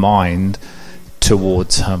and mind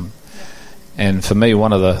towards him. And for me,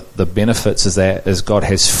 one of the benefits is God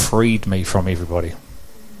has freed me from everybody.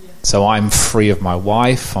 So I'm free of my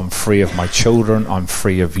wife, I'm free of my children, I'm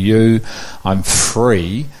free of you. I'm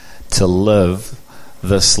free to live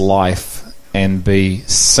this life and be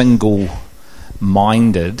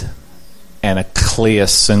single-minded and a clear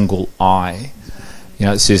single eye.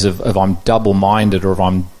 It says if I'm double-minded or if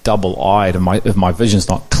I'm double-eyed, if my vision's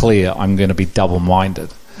not clear, I'm going to be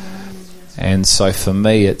double-minded. And so for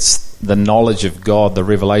me, it's the knowledge of God, the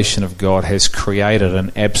revelation of God has created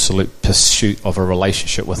an absolute pursuit of a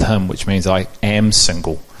relationship with him, which means I am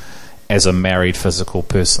single as a married physical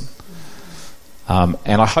person. And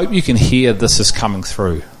I hope you can hear this is coming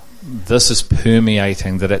through. This is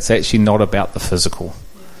permeating, that it's actually not about the physical.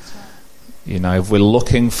 If we're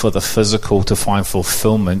looking for the physical to find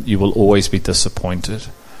fulfillment, you will always be disappointed.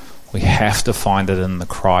 We have to find it in the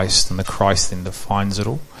Christ, and the Christ then defines it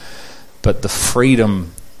all. But the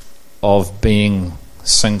freedom of being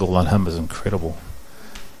single in him is incredible,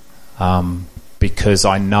 because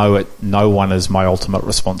I know it. No one is my ultimate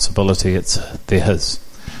responsibility. They're his.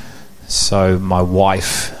 So my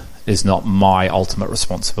wife is not my ultimate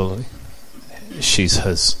responsibility. She's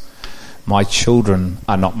his. My children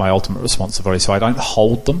are not my ultimate responsibility. So I don't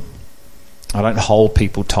hold them. I don't hold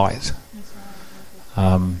people tight.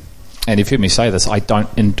 And you've heard me say this.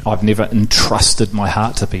 I've never entrusted my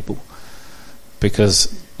heart to people,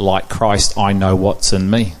 because like Christ, I know what's in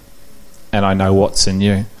me and I know what's in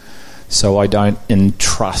you. So I don't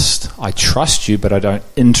entrust. I trust you, but I don't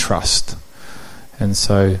entrust. And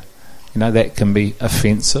so, that can be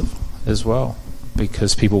offensive as well,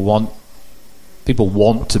 because people want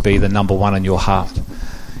to be the number one in your heart.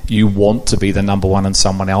 You want to be the number one in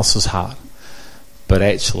someone else's heart, but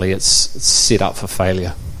actually it's set up for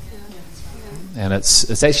failure. And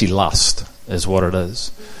it's actually lust is what it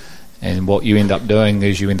is. And what you end up doing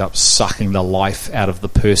is you end up sucking the life out of the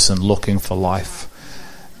person looking for life,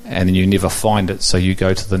 and you never find it, so you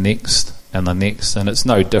go to the next and the next. And it's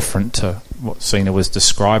no different to what Sina was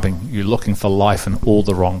describing. You're looking for life in all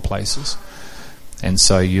the wrong places, and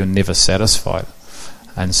so you're never satisfied.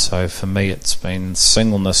 And so for me, it's been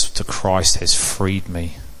singleness to Christ has freed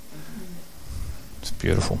me. It's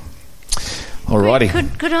beautiful.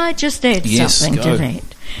 Alrighty. Could I just add something to that?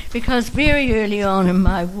 Because very early on in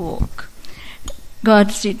my walk,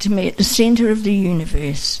 God said to me, at the centre of the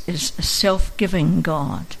universe is a self-giving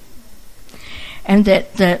God. And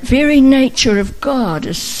that the very nature of God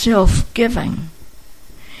is self-giving.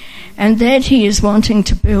 And that he is wanting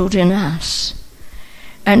to build in us.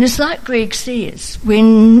 And it's like Greg says,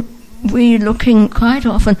 when we're looking, quite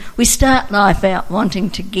often, we start life out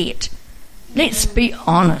wanting to get. Let's be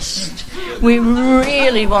honest. We're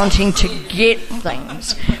really wanting to get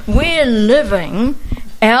things. We're living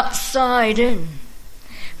outside in.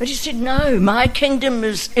 But he said, no, my kingdom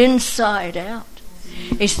is inside out.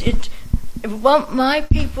 He said, I want my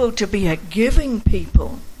people to be a giving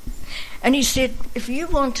people. And he said, if you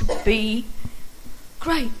want to be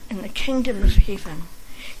great in the kingdom of heaven,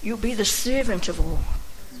 you'll be the servant of all.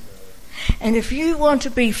 And if you want to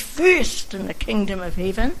be first in the kingdom of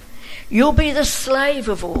heaven, you'll be the slave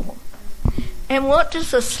of all. And what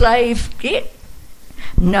does a slave get?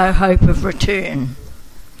 No hope of return.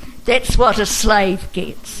 That's what a slave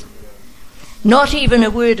gets. Not even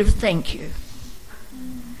a word of thank you.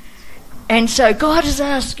 And so God is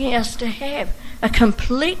asking us to have a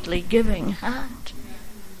completely giving heart,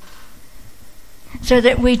 so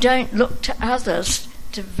that we don't look to others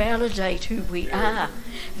to validate who we are.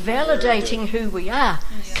 Validating who we are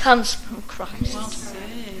comes from Christ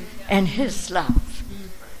and his love.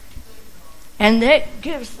 And that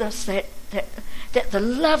gives us that the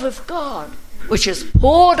love of God, which is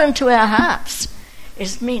poured into our hearts,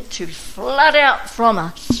 is meant to flood out from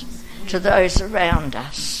us to those around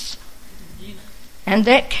us. And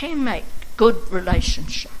that can make good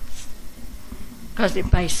relationships, because they're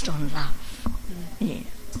based on love. Yeah.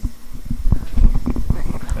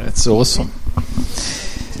 That's awesome.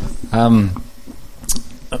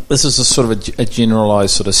 This is a sort of a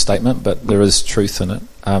generalised sort of statement, but there is truth in it.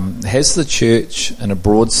 Has the church, in a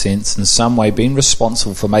broad sense, in some way been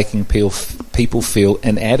responsible for making people feel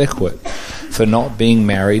inadequate for not being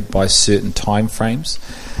married by certain time frames,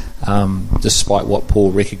 despite what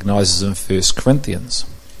Paul recognises in 1 Corinthians?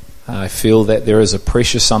 I feel that there is a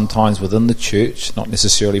pressure sometimes within the church, not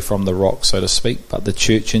necessarily from the rock, so to speak, but the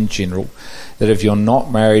church in general, that if you're not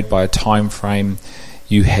married by a time frame,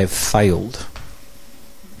 you have failed.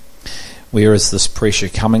 Where is this pressure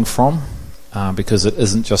coming from? Because it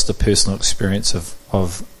isn't just a personal experience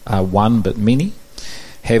of one, but many.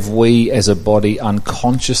 Have we as a body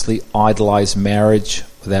unconsciously idolised marriage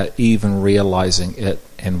without even realising it,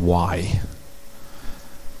 and why?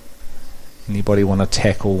 Anybody want to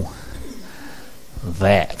tackle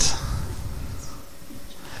that?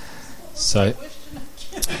 So,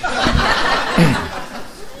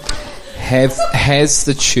 has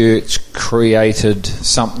the church created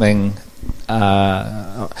something?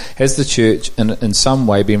 Has the church in some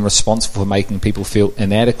way been responsible for making people feel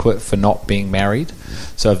inadequate for not being married?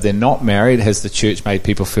 So if they're not married, has the church made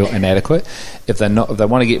people feel inadequate? If they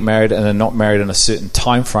want to get married and they're not married in a certain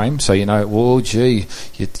time frame, so well, gee,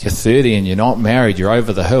 you're 30 and you're not married, you're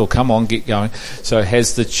over the hill, come on, get going. So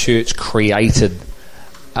has the church created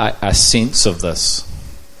a sense of this?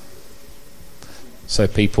 So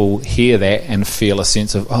people hear that and feel a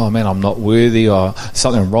sense of, oh man, I'm not worthy, or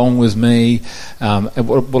something wrong with me.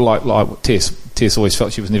 Like Tess always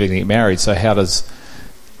felt she was never going to get married. So how does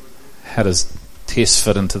Tess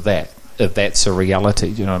fit into that, if that's a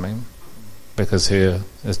reality? Do you know what I mean? Because her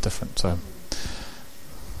is different. So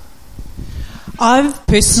I've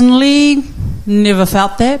personally never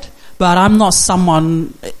felt that, but I'm not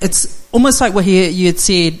someone. It's almost like what you had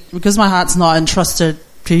said, because my heart's not entrusted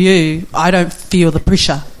to you, I don't feel the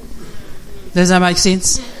pressure. Does that make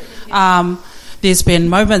sense? There's been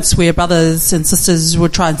moments where brothers and sisters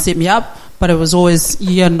would try and set me up, but it was always,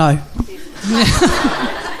 no.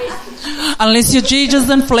 Unless you're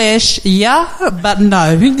Jesus in flesh, but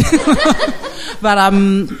no. But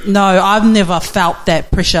no, I've never felt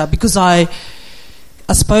that pressure, because I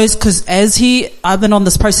suppose because I've been on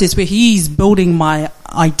this process where he's building my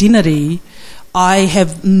identity, I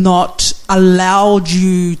have not allowed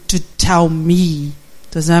you to tell me.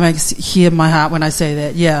 Does that make sense? Hear my heart when I say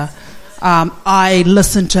that? Yeah. I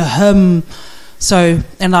listen to him. So,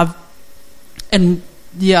 I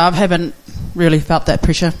haven't really felt that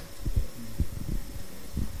pressure.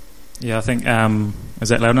 Yeah, I think, is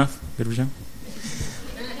that loud enough? Good, Richard?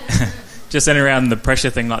 Just in around the pressure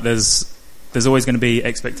thing, like there's always going to be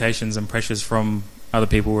expectations and pressures from other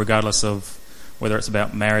people, regardless of whether it's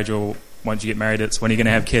about marriage or once you get married, it's when you're going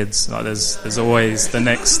to have kids. Like there's always the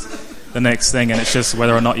next thing, and it's just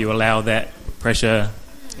whether or not you allow that pressure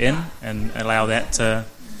in and allow that to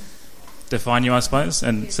define you, I suppose.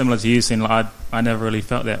 And similar to you, Sina, like I never really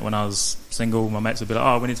felt that when I was single. My mates would be like,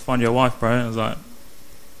 "Oh, we need to find you a wife, bro." And I was like,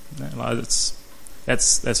 no, like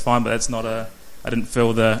that's fine, but that's not a. I didn't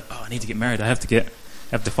feel the I need to get married. I have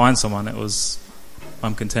to find someone. It was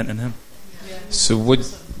I'm content in him. So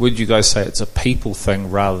would you guys say it's a people thing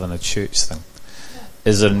rather than a church thing?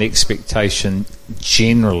 Is it an expectation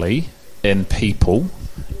generally in people,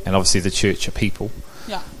 and obviously the church are people?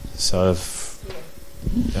 Yeah. So,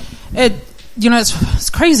 it's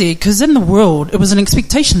crazy because in the world it was an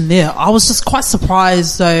expectation there. I was just quite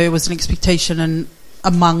surprised though it was an expectation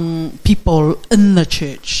among people in the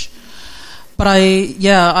church. But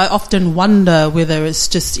I often wonder whether it's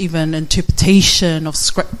just even interpretation of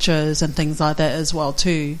scriptures and things like that as well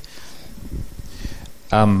too.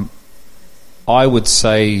 I would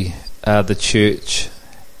say the church,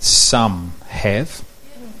 some have.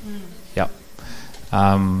 Yep.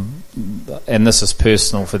 And this is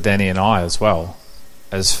personal for Danny and I as well,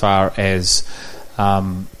 as far as,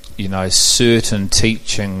 certain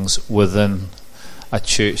teachings within a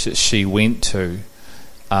church that she went to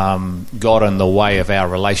got in the way of our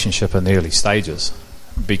relationship in the early stages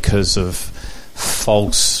because of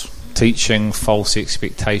false teaching, false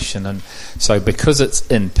expectation. And so because it's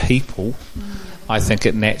in people, I think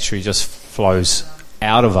it naturally just flows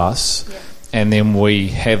out of us. And then we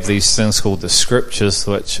have these things called the scriptures,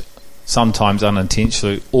 which sometimes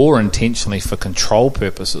unintentionally or intentionally for control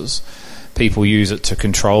purposes, people use it to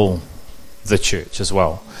control the church as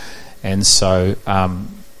well. And so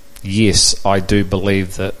yes, I do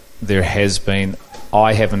believe that there has been.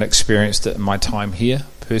 I haven't experienced it in my time here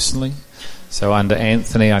personally. So under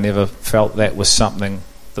Anthony, I never felt that was something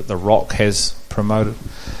that the Rock has promoted.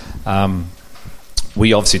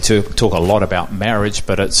 We obviously talk a lot about marriage,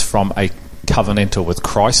 but it's from a covenantal with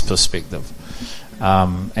Christ perspective.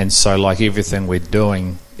 And so like everything we're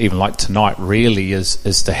doing, even like tonight, really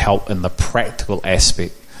is to help in the practical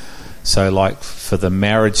aspect. So like for the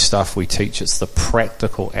marriage stuff we teach, it's the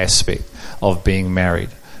practical aspect of being married.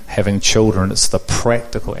 Having children, it's the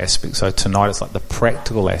practical aspect. So tonight it's like the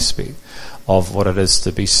practical aspect of what it is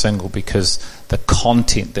to be single, because the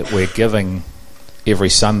content that we're giving every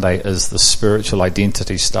Sunday is the spiritual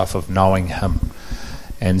identity stuff of knowing Him.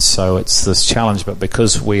 And so it's this challenge, but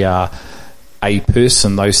because we are a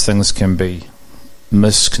person, those things can be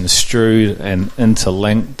misconstrued and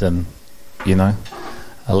interlinked, and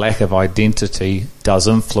a lack of identity does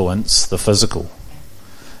influence the physical,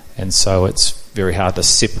 and so it's very hard to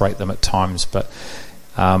separate them at times. But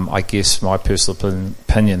I guess my personal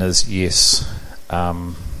opinion is yes,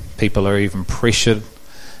 people are even pressured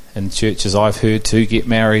in churches I've heard to get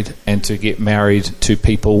married, and to get married to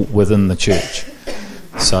people within the church.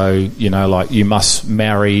 So like you must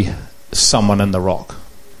marry someone in the Rock,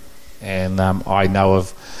 and I know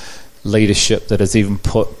of leadership that has even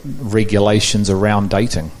put regulations around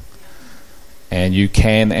dating, and you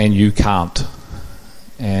can and you can't,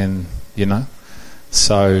 and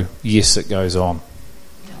so yes, it goes on,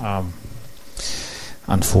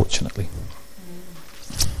 unfortunately.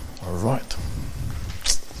 All right.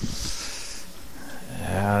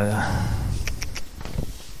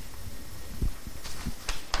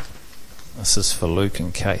 This is for Luke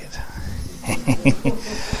and Kate.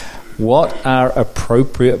 What are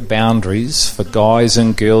appropriate boundaries for guys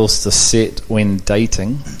and girls to set when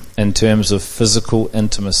dating in terms of physical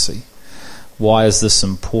intimacy? Why is this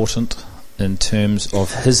important in terms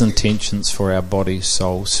of His intentions for our body,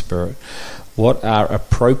 soul, spirit? What are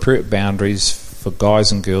appropriate boundaries for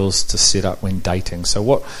guys and girls to set up when dating? So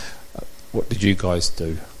what did you guys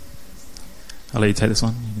do? I'll let you take this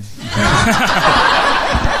one.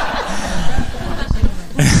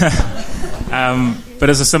 But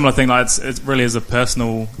it's a similar thing. Like it really is a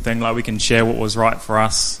personal thing. Like we can share what was right for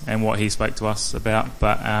us and what He spoke to us about,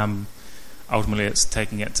 but ultimately it's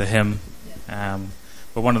taking it to Him.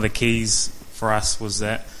 But one of the keys for us was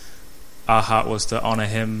that our heart was to honour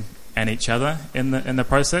Him and each other in the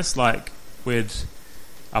process. Like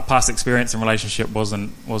our past experience and relationship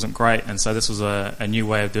wasn't great, and so this was a new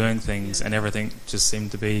way of doing things, and everything just seemed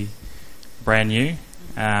to be brand new.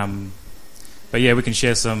 But yeah, we can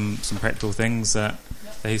share some practical things that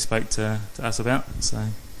He spoke to us about. So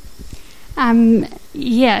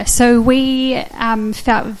so we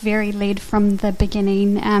felt very led from the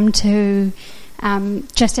beginning to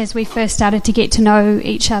just as we first started to get to know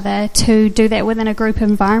each other, to do that within a group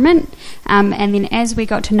environment, and then as we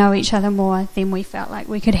got to know each other more, then we felt like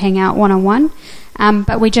we could hang out one-on-one,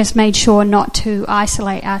 but we just made sure not to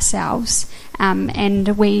isolate ourselves, and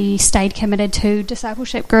we stayed committed to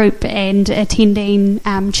discipleship group and attending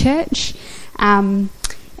church.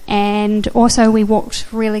 And also we walked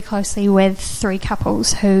really closely with 3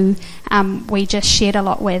 couples who we just shared a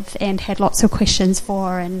lot with and had lots of questions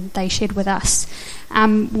for, and they shared with us.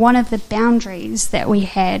 One of the boundaries that we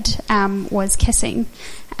had was kissing.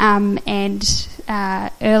 And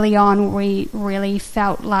early on we really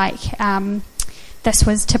felt like this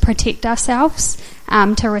was to protect ourselves,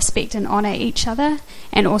 to respect and honour each other,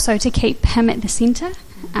 and also to keep him at the centre.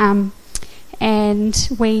 And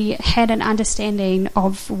we had an understanding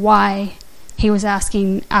of why he was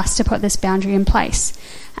asking us to put this boundary in place.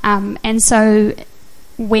 And so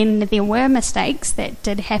when there were mistakes that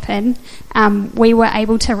did happen, we were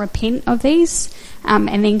able to repent of these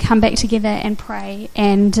and then come back together and pray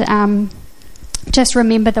and just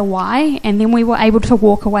remember the why, and then we were able to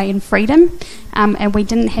walk away in freedom, and we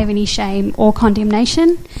didn't have any shame or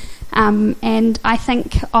condemnation. And I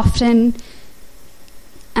think often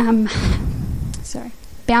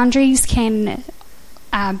boundaries can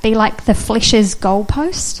be like the flesh's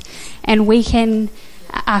goalpost, and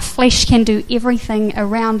our flesh can do everything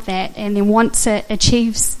around that, and then once it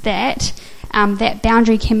achieves that, that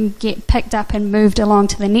boundary can get picked up and moved along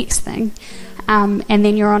to the next thing, and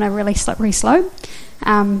then you're on a really slippery slope.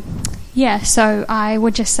 So I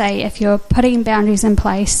would just say, if you're putting boundaries in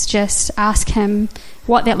place, just ask him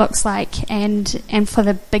what that looks like and for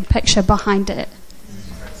the big picture behind it.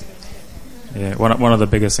 Yeah, one of the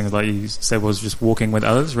biggest things, like you said, was just walking with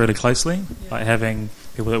others really closely, like having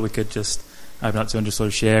people that we could just open up to and just sort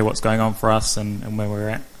of share what's going on for us and where we're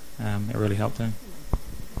at. It really helped him.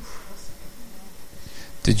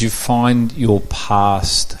 Did you find your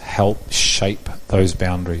past help shape those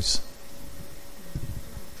boundaries?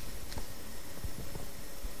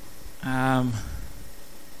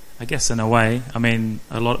 I guess in a way. I mean,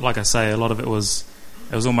 a lot of it was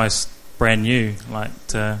almost brand new, like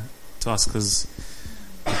to us, because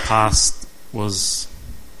the past was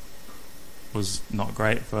not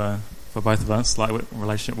great for both of us, like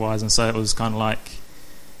relationship wise, and so it was kind of like,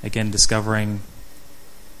 again, discovering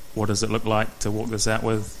what does it look like to walk this out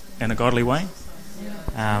with in a godly way.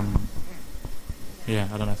 I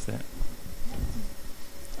don't know if that.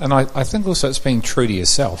 And I think also it's being true to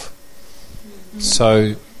yourself.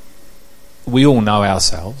 So we all know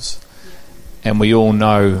ourselves, and we all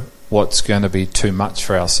know what's going to be too much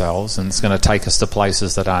for ourselves, and it's going to take us to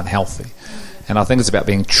places that aren't healthy. And I think it's about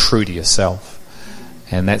being true to yourself,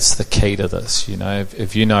 and that's the key to this. You know,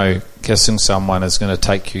 if you know kissing someone is going to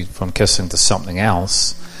take you from kissing to something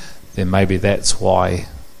else, then maybe that's why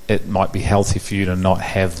it might be healthy for you to not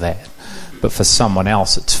have that. But for someone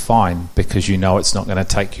else, it's fine, because you know it's not going to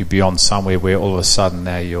take you beyond somewhere where all of a sudden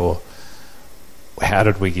now you're, how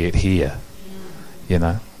did we get here? You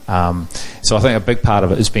know. So I think a big part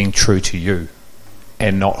of it is being true to you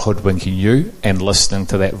and not hoodwinking you, and listening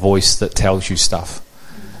to that voice that tells you stuff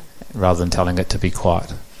rather than telling it to be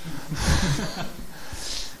quiet,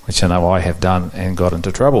 which I know I have done and got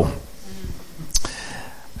into trouble.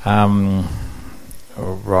 All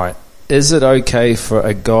right. Is it okay for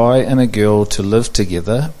a guy and a girl to live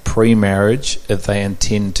together pre-marriage if they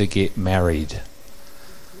intend to get married?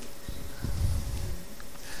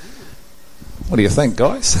 What do you think,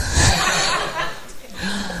 guys?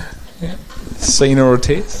 Sina or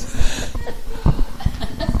Tess?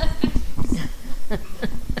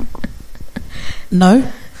 No.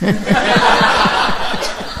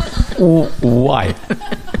 Why?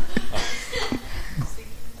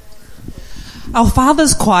 Our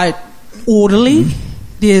Father's quite orderly.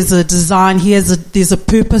 There's a design. There's a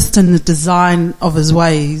purpose in the design of His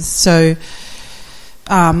ways. So,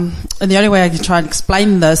 and the only way I can try and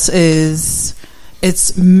explain this is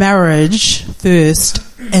it's marriage first,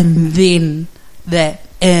 and then that,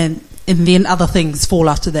 and then other things fall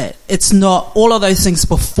after that. It's not all of those things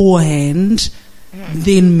beforehand,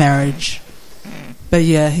 then marriage. But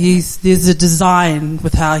yeah, there's a design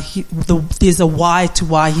with how there's a why to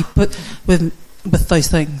why He put with those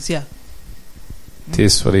things. Yeah.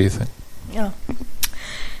 Tess, what do you think? Yeah.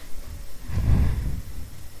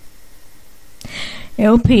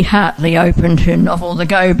 L.P. Hartley opened her novel The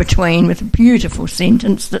Go-Between with a beautiful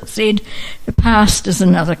sentence that said, "The past is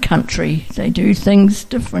another country. They do things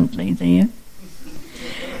differently there."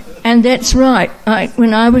 And that's right.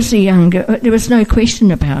 When I was younger, there was no question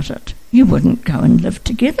about it. You wouldn't go and live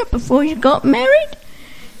together before you got married.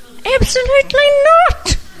 Absolutely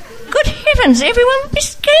not. Good heavens, everyone would be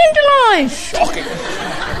scandalised.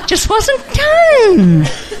 Just wasn't done.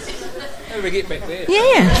 How do we get back there?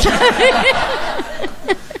 Yeah.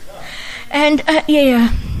 And,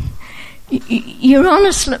 you're on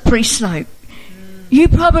a slippery slope. You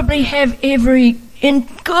probably have every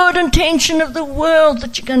good intention of the world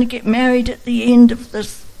that you're going to get married at the end of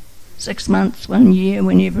this 6 months, 1 year,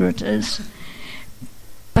 whenever it is.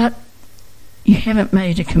 But you haven't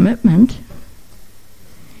made a commitment.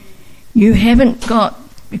 You haven't got,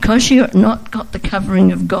 because you've not got the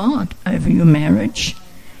covering of God over your marriage,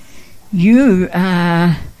 you're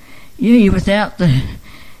without the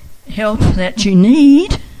help that you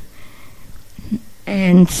need,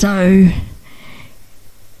 and so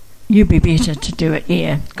you'd be better to do it,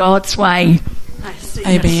 God's way.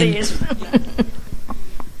 Amen.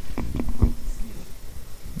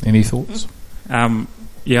 Any thoughts? I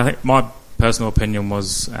think my personal opinion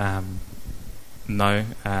was no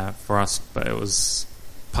for us, but it was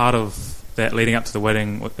part of that leading up to the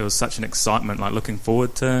wedding. It was such an excitement, like looking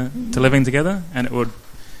forward to living together, and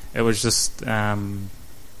it was just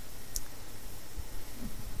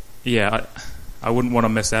I wouldn't want to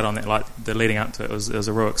miss out on that. Like the leading up to it was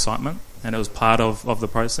a real excitement, and it was part of the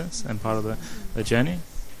process and part of the journey.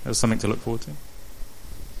 It was something to look forward to.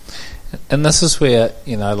 And this is where,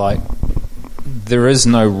 there is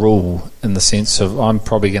no rule in the sense of, I'm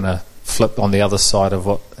probably going to flip on the other side of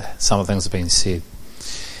what some of the things have been said.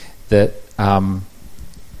 That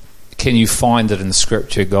can you find that in the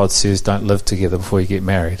scripture God says don't live together before you get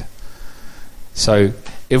married? So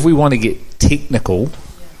if we want to get technical,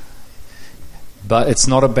 but it's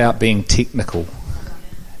not about being technical.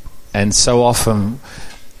 And so often,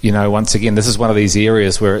 once again, this is one of these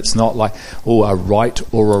areas where it's not like, a right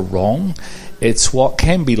or a wrong. It's what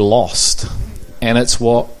can be lost, and it's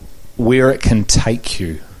where it can take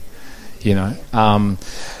you,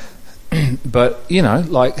 But,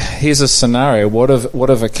 here's a scenario. What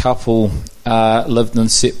if a couple lived in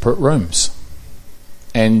separate rooms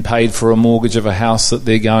and paid for a mortgage of a house that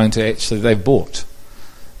they've bought,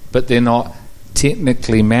 but they're not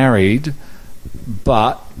technically married,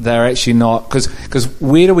 but they're actually not, because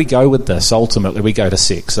where do we go with this? Ultimately, we go to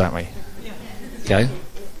sex, don't we? Okay,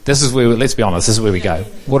 this is where. Let's be honest. This is where we go.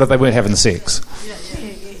 What if they weren't having sex?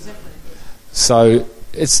 So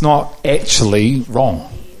it's not actually wrong,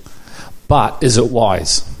 but is it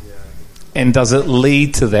wise? And does it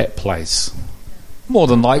lead to that place? More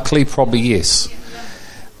than likely, probably yes.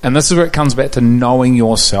 And this is where it comes back to knowing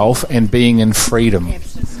yourself and being in freedom.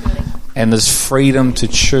 And there's freedom to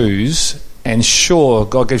choose. And sure,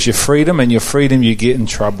 God gives you freedom, and your freedom you get in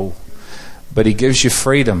trouble. But He gives you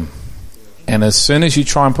freedom. And as soon as you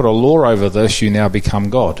try and put a law over this, you now become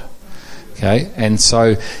God. Okay? And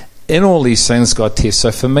so in all these things, God tests.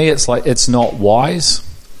 So for me, it's like, it's not wise.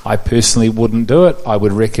 I personally wouldn't do it. I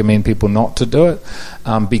would recommend people not to do it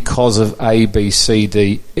because of A, B, C,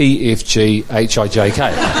 D, E, F, G, H, I, J,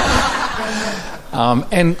 K.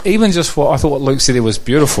 And even just I thought what Luke said there was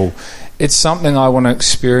beautiful. It's something I want to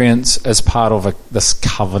experience as part of this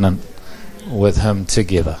covenant with Him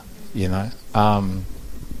together,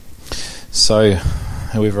 So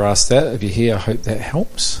whoever asked that, if you're here, I hope that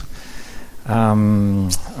helps. All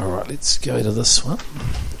right, let's go to this one.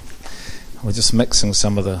 We're just mixing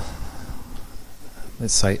some of the,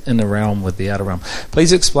 let's say, inner realm with the outer realm.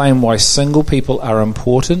 Please explain why single people are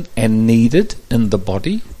important and needed in the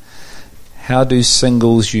body. How do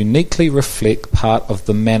singles uniquely reflect part of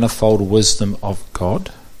the manifold wisdom of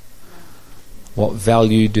God? What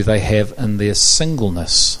value do they have in their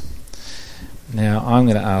singleness? Now, I'm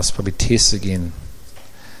going to ask probably Tess again,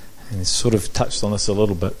 and he's sort of touched on this a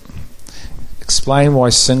little bit. Explain why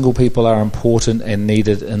single people are important and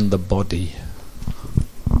needed in the body.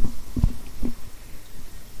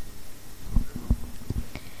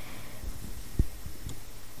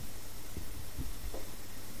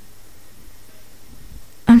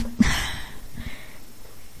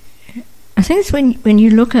 I think it's when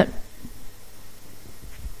you look at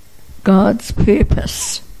God's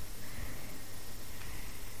purpose,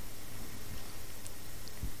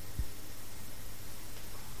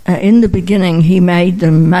 in the beginning He made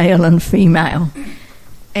them male and female,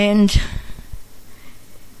 and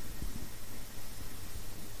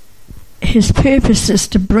His purpose is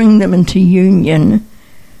to bring them into union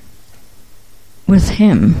with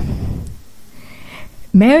Him.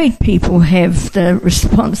 Married people have the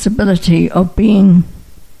responsibility of being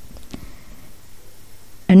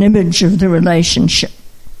an image of the relationship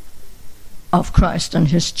of Christ and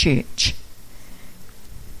His church.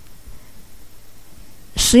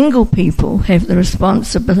 Single people have the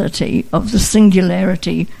responsibility of the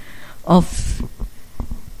singularity of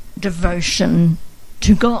devotion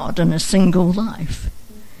to God in a single life.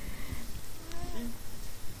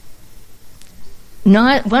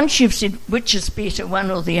 Now, once you've said which is better,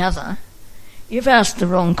 one or the other, you've asked the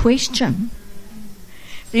wrong question.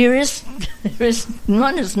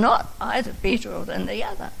 One is not either better than the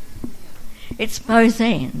other. It's both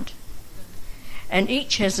and. and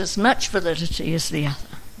each has as much validity as the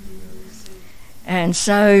other. And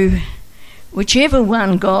so, whichever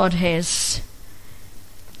one God has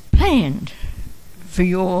planned for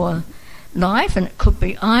your life, and it could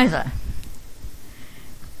be either.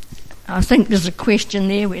 I think there's a question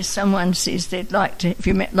there where someone says they'd like to, if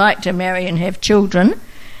you like to marry and have children,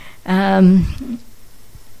 even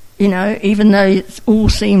though it all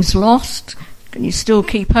seems lost, can you still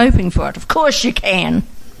keep hoping for it? Of course you can.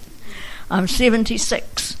 I'm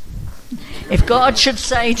 76. If God should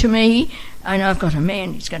say to me, I know I've got a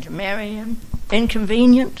man, he's going to marry him,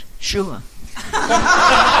 inconvenient, sure.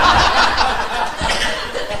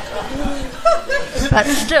 But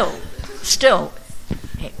still,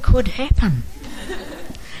 it could happen.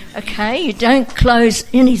 Okay, you don't close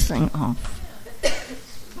anything off.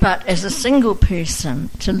 But as a single person,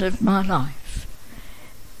 to live my life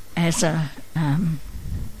as a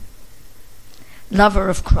lover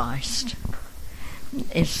of Christ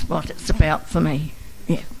is what it's about for me.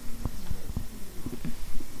 Yeah.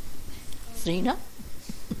 Sina?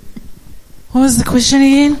 What was the question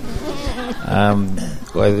again?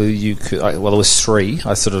 Whether you could, it was three.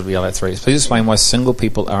 I sort of yelled at three. Please explain why single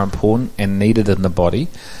people are important and needed in the body.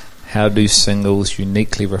 How do singles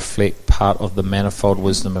uniquely reflect part of the manifold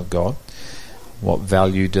wisdom of God? What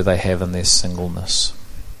value do they have in their singleness?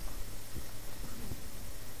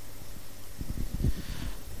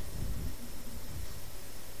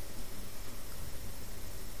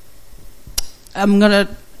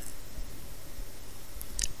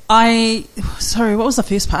 Sorry, what was the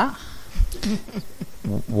first part?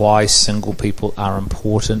 Why single people are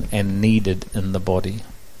important and needed in the body.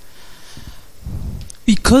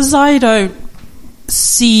 Because I don't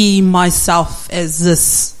see myself as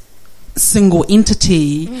this single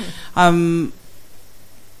entity, I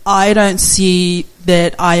don't see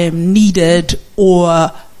that I am needed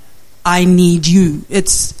or I need you.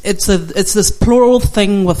 It's this plural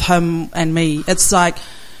thing with him and me. It's like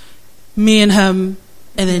me and him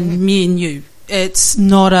and then me and you. It's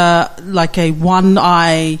not a one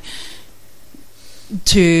eye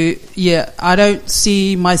to, I don't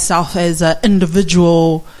see myself as an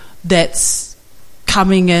individual that's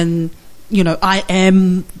coming in, I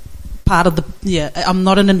am part of I'm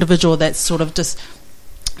not an individual that's sort of just,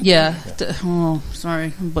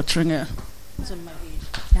 sorry, I'm butchering it. It's in my head.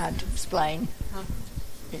 Hard to explain.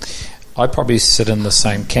 I probably sit in the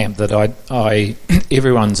same camp that I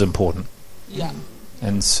everyone's important. Yeah.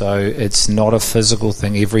 And so it's not a physical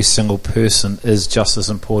thing. Every single person is just as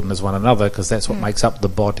important as one another because that's what makes up the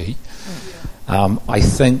body. I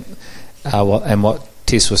think, what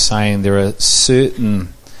Tess was saying, there are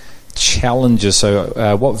certain challenges.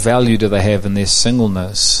 So what value do they have in their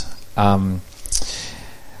singleness?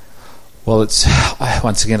 It's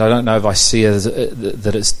once again, I don't know if I see it as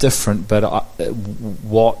that it's different, but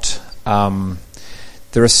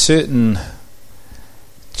there are certain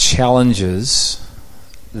challenges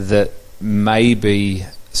that maybe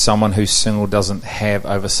someone who's single doesn't have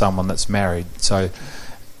over someone that's married. So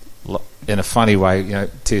in a funny way,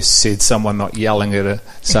 Tess said someone not yelling at her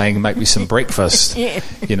saying make me some breakfast,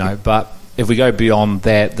 but if we go beyond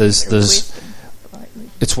that, there's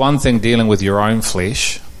it's one thing dealing with your own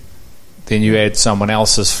flesh, then you add someone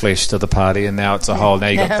else's flesh to the party and now it's now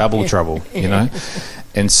you got double trouble,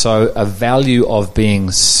 And so a value of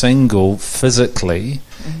being single physically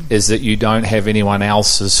is that you don't have anyone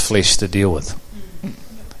else's flesh to deal with.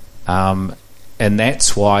 And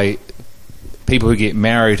that's why people who get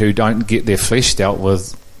married who don't get their flesh dealt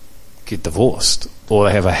with get divorced or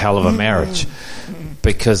they have a hell of a marriage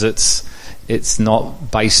because it's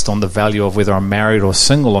not based on the value of whether I'm married or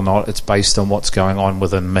single or not, it's based on what's going on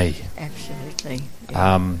within me. Absolutely.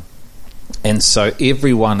 And so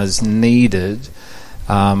everyone is needed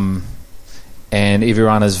and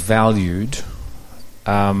everyone is valued.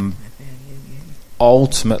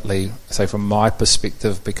 Ultimately, say from my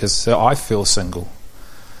perspective, because I feel single,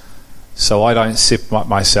 so I don't separate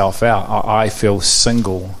myself out. I feel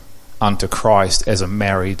single unto Christ as a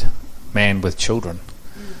married man with children,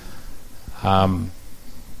 and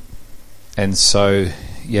so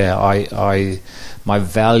my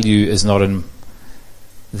value is not in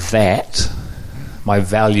that. My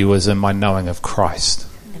value is in my knowing of Christ.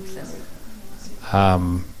 I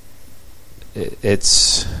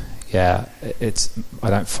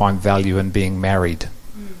don't find value in being married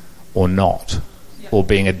or not, or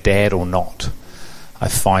being a dad or not. I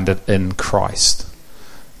find it in Christ,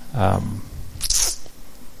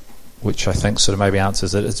 which I think sort of maybe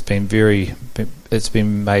answers it. It's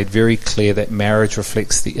been made very clear that marriage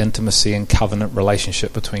reflects the intimacy and covenant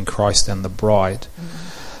relationship between Christ and the bride.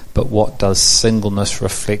 But what does singleness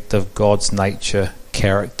reflect of God's nature,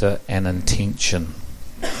 character, and intention?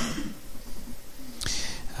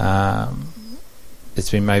 It's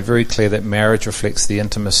been made very clear that marriage reflects the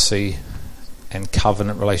intimacy and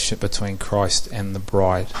covenant relationship between Christ and the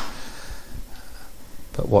bride.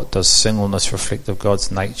 But what does singleness reflect of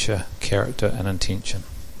God's nature, character, and intention?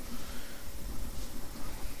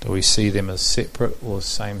 Do we see them as separate or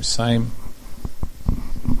same?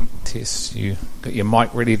 Tess, you got your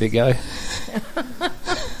mic ready to go?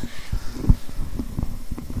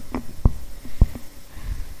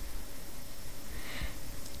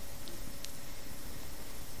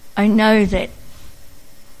 I know that,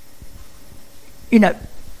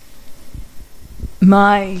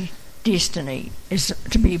 my destiny is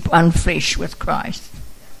to be one flesh with Christ,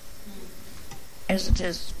 as it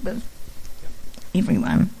is with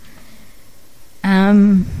everyone.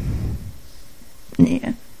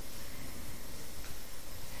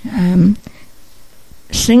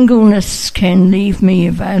 Singleness can leave me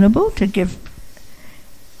available to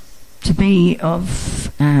be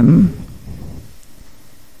of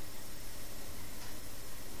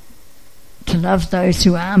to love those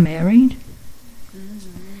who are married,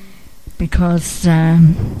 because I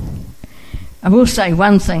will say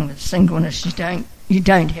one thing with singleness: you don't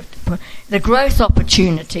have to put the growth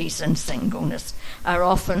opportunities in singleness are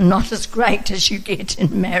often not as great as you get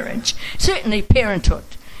in marriage. Certainly parenthood,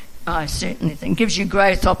 I certainly think, gives you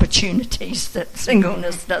growth opportunities that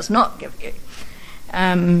singleness does not give you.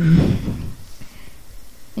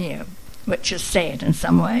 Which is sad in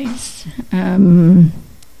some ways.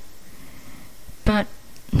 But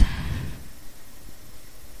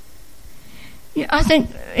I think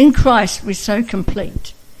in Christ we're so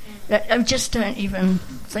complete that I just don't even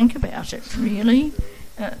think about it, really.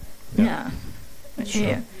 As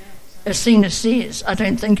Sina says, I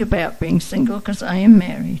don't think about being single because I am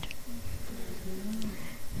married.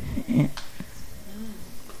 Yeah.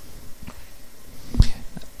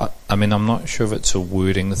 I mean, I'm not sure if it's a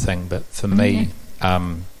wording thing, but for me,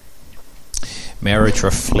 marriage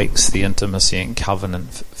reflects the intimacy and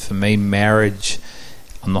covenant. For me, marriage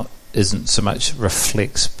isn't so much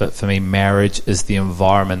reflects, but for me, marriage is the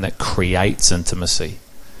environment that creates intimacy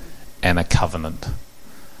and a covenant.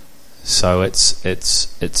 So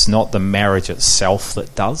it's not the marriage itself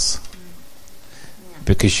that does,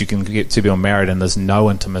 because you can get two people married and there's no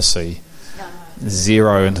intimacy,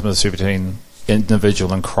 zero intimacy between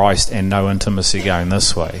individual and Christ, and no intimacy going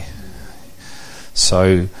this way.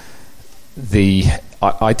 So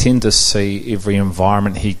I tend to see every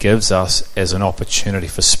environment he gives us as an opportunity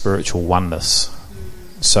for spiritual oneness.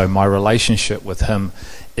 So my relationship with him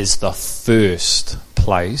is the first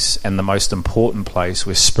place and the most important place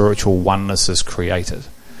where spiritual oneness is created.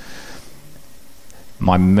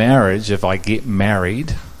 My marriage, if I get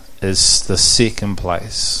married, is the second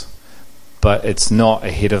place, but it's not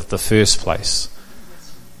ahead of the first place.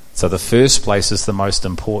 So the first place is the most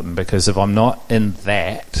important, because if I'm not in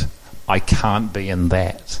that, I can't be in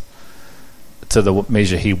that to the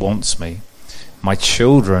measure he wants me. My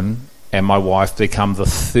children and my wife become the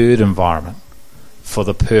third environment for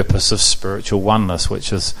the purpose of spiritual oneness,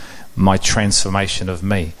 which is my transformation of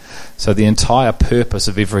me. So the entire purpose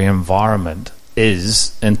of every environment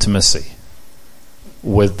is intimacy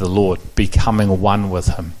with the Lord, becoming one with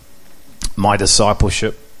him. My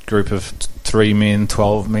discipleship group of 3 men,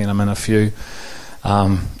 12 men, I'm in a few,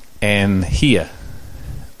 and here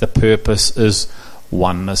the purpose is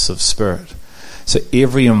oneness of spirit. So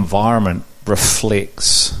every environment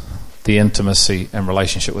reflects the intimacy and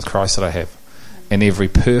relationship with Christ that I have, and every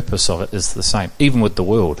purpose of it is the same. Even with the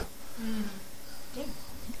world,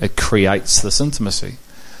 it creates this intimacy,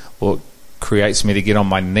 or it creates me to get on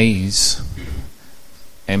my knees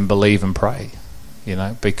and believe and pray,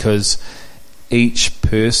 because each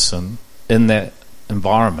person in that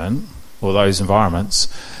environment, or those environments,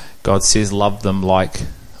 God says love them like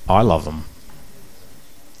I love them.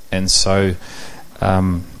 And so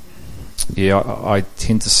I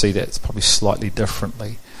tend to see that it's probably slightly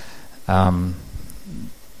differently. I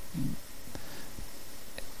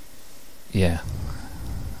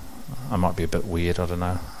might be a bit weird, I don't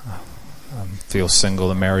know. Feel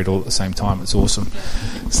single and married all at the same time. It's awesome.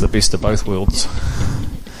 It's the best of both worlds.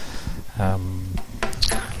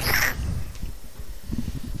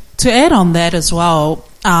 To add on that as well,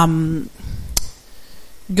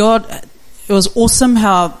 God, it was awesome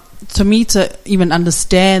how, to me, to even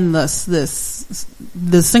understand the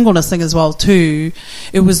singleness thing as well too,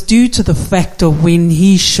 it was due to the fact of when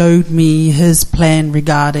he showed me his plan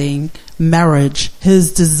regarding marriage,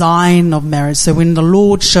 his design of marriage. So when the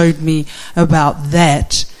Lord showed me about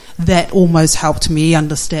that, that almost helped me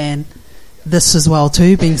understand this as well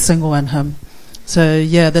too, being single in him. So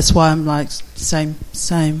yeah, that's why I'm like same.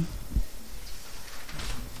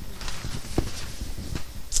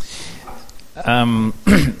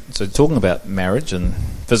 So talking about marriage and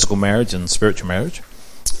physical marriage and spiritual marriage,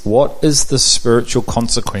 what is the spiritual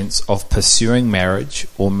consequence of pursuing marriage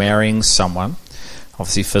or marrying someone,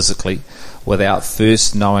 obviously physically, without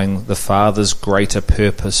first knowing the Father's greater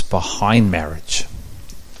purpose behind marriage?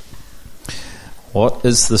 What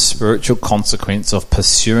is the spiritual consequence of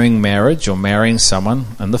pursuing marriage or marrying someone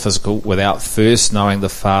in the physical without first knowing the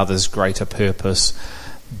Father's greater purpose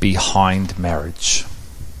behind marriage?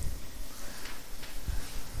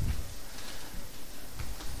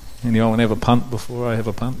 Anyone want to have a punt before I have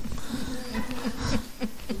a punt?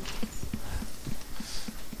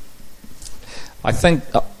 I think,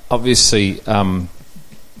 obviously, I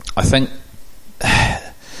think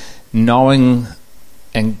knowing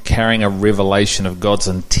and carrying a revelation of God's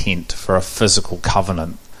intent for a physical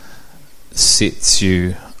covenant sets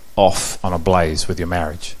you off on a blaze with your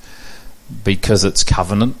marriage, because it's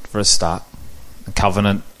covenant for a start. The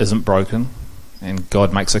covenant isn't broken, and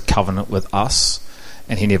God makes a covenant with us,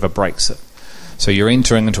 and he never breaks it. So you're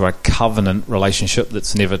entering into a covenant relationship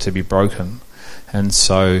that's never to be broken. And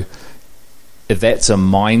so if that's a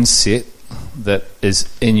mindset that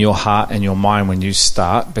is in your heart and your mind when you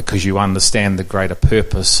start, because you understand the greater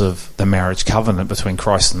purpose of the marriage covenant between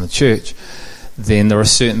Christ and the church, then there are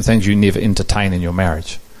certain things you never entertain in your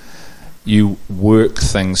marriage. You work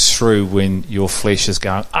things through when your flesh is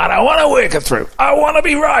going, I don't want to work it through, I want to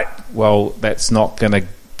be right. Well, that's not going to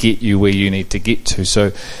get you where you need to get to. So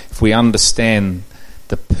if we understand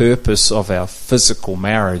the purpose of our physical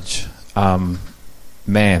marriage,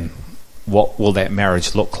 man, what will that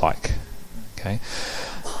marriage look like? Okay.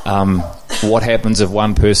 What happens if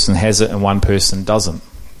one person has it and one person doesn't?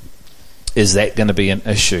 Is that going to be an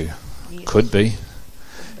issue? Could be.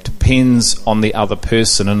 Depends on the other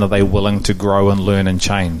person, and are they willing to grow and learn and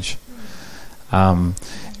change?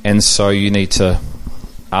 And so you need to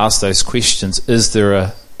ask those questions. Is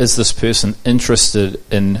this person interested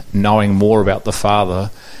in knowing more about the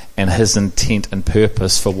Father and his intent and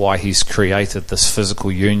purpose for why he's created this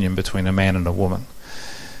physical union between a man and a woman?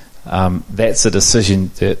 That's a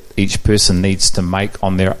decision that each person needs to make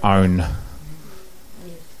on their own,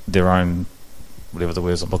 whatever the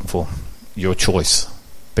words I'm looking for, your choice,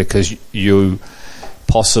 because you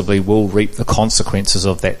possibly will reap the consequences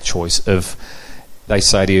of that choice if they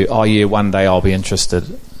say to you, oh yeah, one day I'll be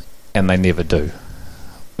interested, and they never do.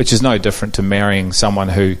 Which is no different to marrying someone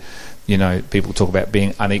who, people talk about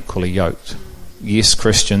being unequally yoked. Yes,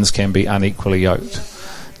 Christians can be unequally yoked.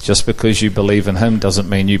 Just because you believe in him doesn't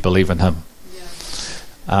mean you believe in him.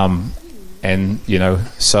 And these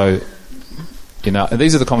are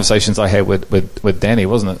the conversations I had with Danny,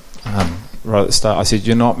 wasn't it? Right at the start, I said,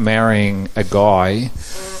 you're not marrying a guy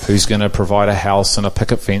who's going to provide a house and a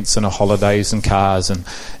picket fence and a holidays and cars and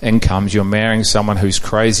incomes. You're marrying someone who's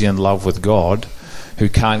crazy in love with God, who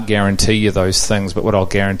can't guarantee you those things, but what I'll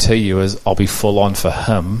guarantee you is I'll be full on for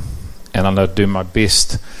him, and I'm going to do my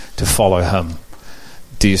best to follow him.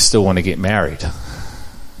 Do you still want to get married?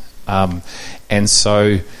 And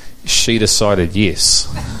so she decided yes,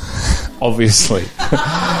 obviously.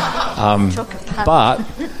 But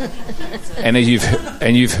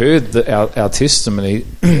you've heard our testimony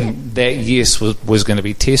that yes was going to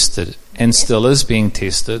be tested, and still is being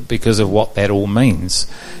tested, because of what that all means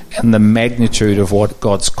and the magnitude of what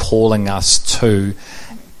God's calling us to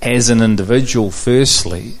as an individual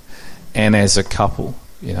firstly, and as a couple.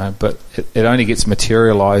 But it only gets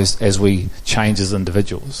materialized as we change as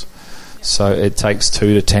individuals. So it takes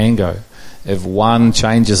two to tango. If one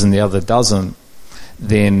changes and the other doesn't,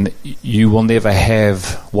 then you will never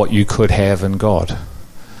have what you could have in God,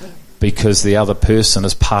 because the other person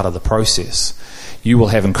is part of the process. You will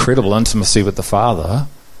have incredible intimacy with the Father,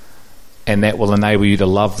 and that will enable you to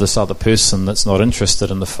love this other person that's not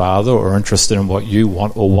interested in the Father or interested in what you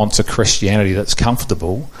want, or wants a Christianity that's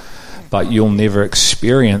comfortable, but you'll never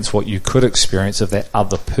experience what you could experience if that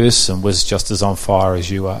other person was just as on fire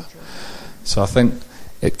as you are. So I think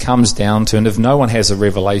it comes down to, and if no one has a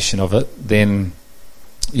revelation of it, then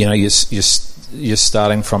you're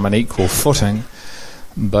starting from an equal footing.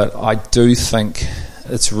 But I do think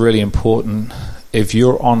it's really important, if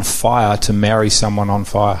you're on fire, to marry someone on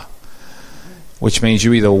fire, which means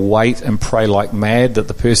you either wait and pray like mad that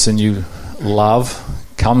the person you love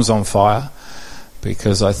comes on fire,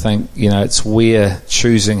 because I think it's where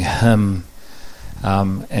choosing him,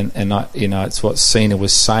 it's what Sina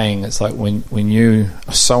was saying. It's like when you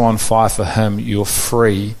are so on fire for him, you're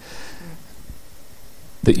free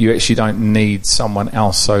that you actually don't need someone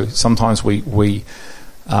else. So sometimes we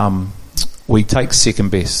take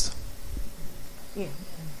second best.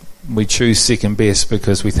 We choose second best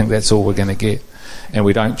because we think that's all we're going to get, and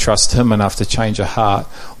we don't trust him enough to change a heart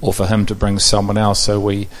or for him to bring someone else. So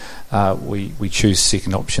we choose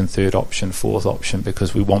second option, third option, fourth option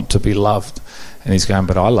because we want to be loved. And he's going,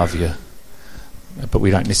 but I love you. But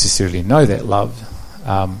we don't necessarily know that love.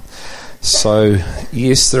 So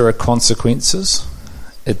yes, there are consequences.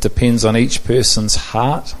 It depends on each person's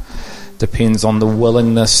heart, depends on the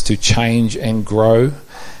willingness to change and grow.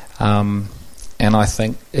 And I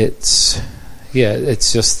think it's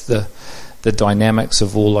just the dynamics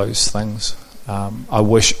of all those things. I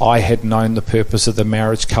wish I had known the purpose of the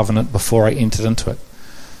marriage covenant before I entered into it.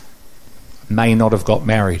 May not have got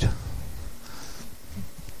married.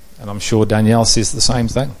 And I'm sure Danielle says the same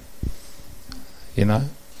thing. You know,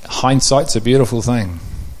 hindsight's a beautiful thing.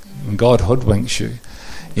 And God hoodwinks you.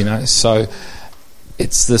 You know, so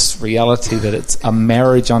it's this reality that it's a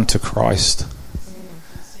marriage unto Christ.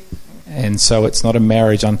 And so it's not a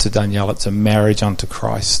marriage unto Danielle, it's a marriage unto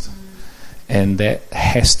Christ. And that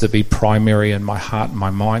has to be primary in my heart and my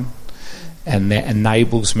mind. And that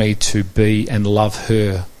enables me to be and love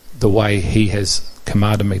her the way he has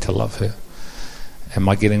commanded me to love her. Am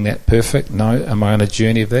I getting that perfect? No. Am I on a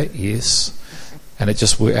journey of that? Yes. And it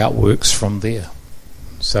just outworks from there.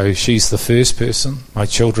 So she's the first person. My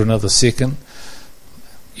children are the second.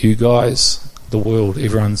 You guys, the world,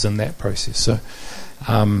 everyone's in that process. So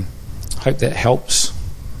hope that helps.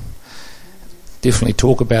 Definitely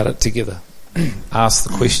talk about it together. Ask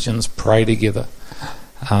the questions, pray together.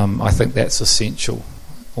 I think that's essential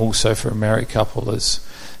also for a married couple, is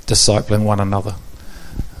discipling one another.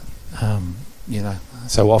 You know,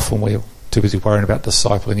 so often we're too busy worrying about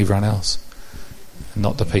discipling everyone else, and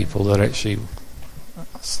not the people that are actually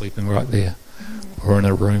sleeping right there or in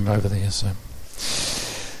a room over there. So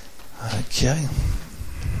okay,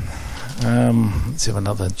 let's have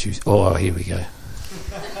another juice. Oh, here we go.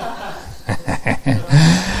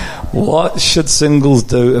 What should singles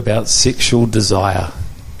do about sexual desire?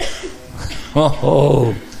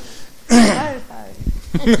 Oh.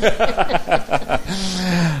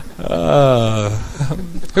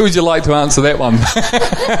 Who would you like to answer that one?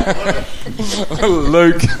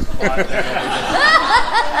 Luke.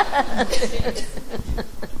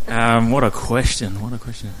 What a question.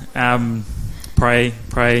 Pray.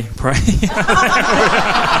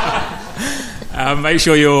 Make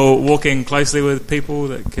sure you're walking closely with people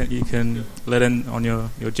that you can let in on your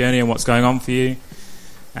journey and what's going on for you,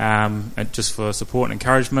 and just for support and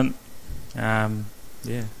encouragement. And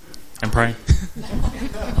pray.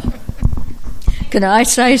 Can I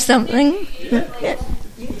say something?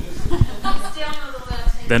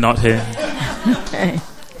 They're not here.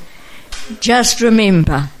 Just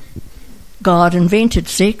remember, God invented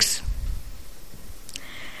sex,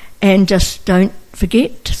 and just don't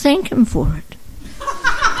forget to thank him for it.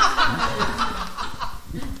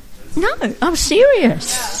 No, I'm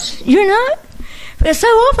serious. You know, but so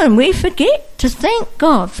often we forget to thank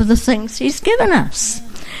God for the things he's given us.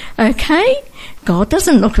 Okay? God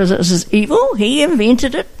doesn't look at it as evil. He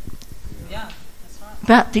invented it. Yeah, that's right.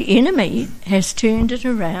 But the enemy has turned it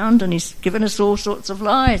around, and he's given us all sorts of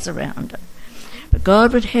lies around it. But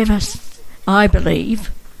God would have us, I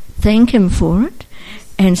believe, thank him for it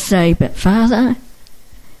and say, but Father,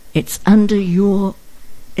 it's under your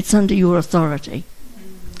authority.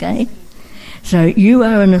 Okay? So you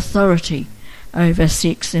are an authority over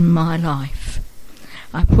sex in my life.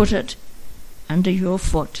 I put it under your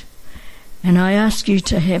foot, and I ask you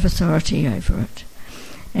to have authority over it.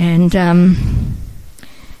 And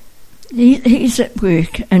he's at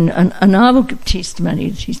work, and I will give testimony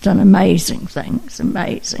that he's done amazing things.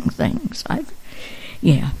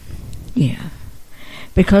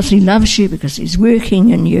 Because he loves you, because he's working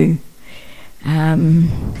in you.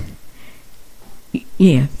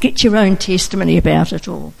 Get your own testimony about it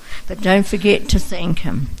all, but don't forget to thank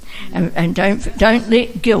him, and don't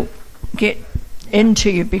let guilt get into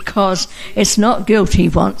you, because it's not guilt he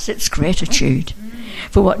wants, it's gratitude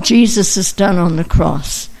for what Jesus has done on the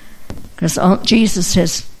cross, because Jesus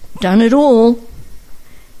has done it all.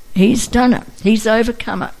 He's done it. He's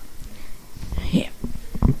overcome it. Yeah.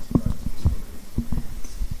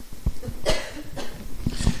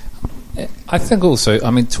 I think also,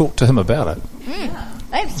 talk to him about it.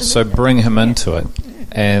 Absolutely. So bring him into it,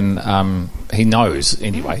 and he knows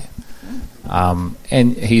anyway.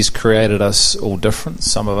 And he's created us all different.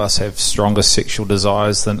 Some of us have stronger sexual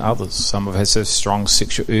desires than others. Some of us have strong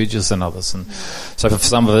sexual urges than others. And so for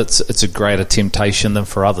some of it, it's a greater temptation than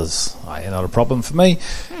for others. Not a problem for me.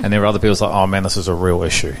 And there are other people like, oh man, this is a real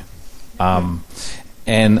issue.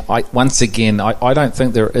 And once again, I don't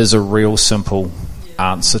think there is a real simple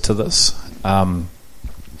answer to this.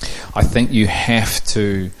 I think you have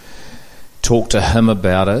to talk to him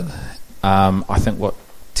about it. I think what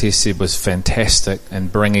Tess said was fantastic,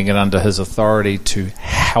 and bringing it under his authority to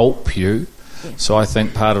help you. So I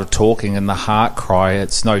think part of talking in the heart cry,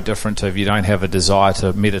 it's no different to if you don't have a desire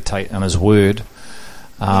to meditate in his word.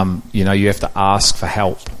 You have to ask for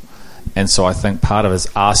help. And so I think part of it is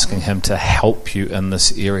asking him to help you in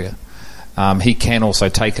this area. He can also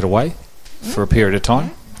take it away for a period of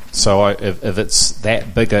time. So if it's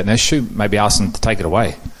that big an issue, maybe ask him to take it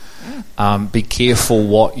away. Be careful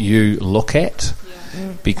what you look at.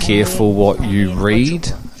 Be careful what you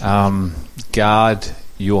read. Guard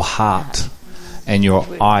your heart and your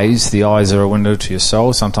eyes. The eyes are a window to your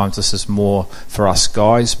soul. Sometimes this is more for us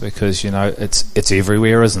guys because, it's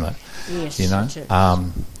everywhere, isn't it? Yes,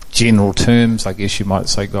 general terms, I guess you might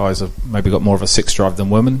say guys have maybe got more of a sex drive than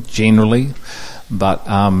women, generally, but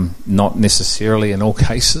not necessarily in all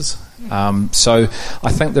cases. So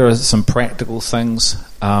I think there are some practical things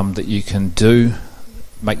that you can do,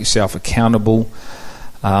 make yourself accountable,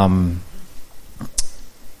 but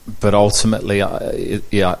ultimately,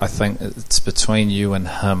 I think it's between you and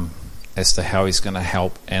him as to how he's going to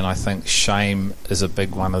help. And I think shame is a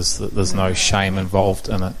big one, is that there's no shame involved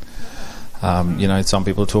in it. Some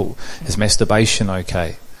people talk, is masturbation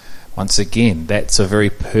okay? Once again, that's a very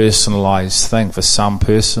personalised thing. For some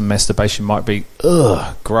person, masturbation might be,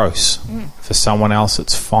 gross. For someone else,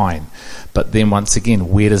 it's fine. But then once again,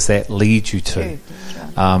 where does that lead you to?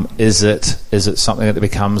 Is it something that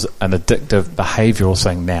becomes an addictive behavioural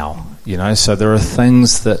thing now? So there are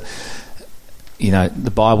things that,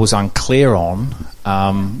 the Bible's unclear on,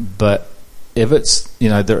 but if it's,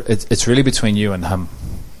 it's really between you and him,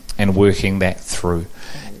 and working that through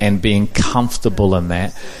and being comfortable in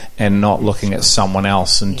that and not looking at someone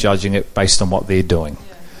else and judging it based on what they're doing,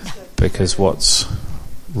 because what's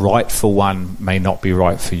right for one may not be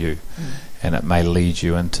right for you, and it may lead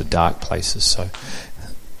you into dark places. So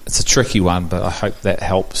it's a tricky one, but I hope that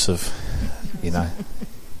helps if you're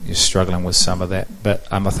struggling with some of that. But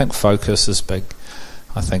I think focus is big.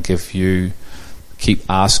 I think if you keep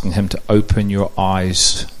asking him to open your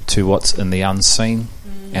eyes to what's in the unseen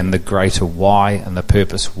and the greater why and the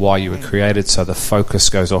purpose why you were created, so the focus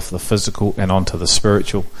goes off the physical and onto the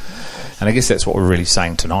spiritual. And I guess that's what we're really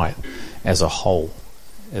saying tonight as a whole,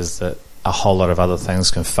 is that a whole lot of other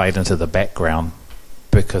things can fade into the background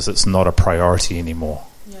because it's not a priority anymore.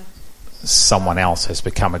 Someone else has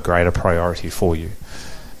become a greater priority for you,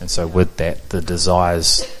 and so with that, the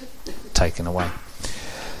desire's taken away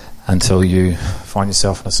until you find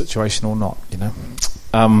yourself in a situation or not.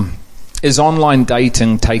 Is online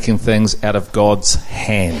dating taking things out of God's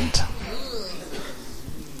hand?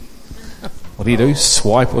 What do you do?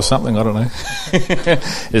 Swipe or something? I don't know.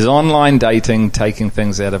 Is online dating taking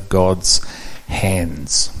things out of God's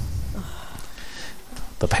hands?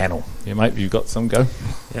 The panel. You've got some go?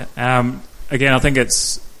 Yeah. Again, I think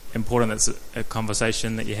it's important that it's a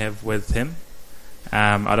conversation that you have with him.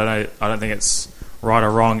 I don't think it's right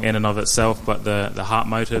or wrong in and of itself, but the heart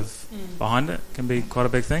motive behind it can be quite a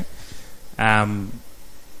big thing. When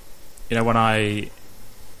I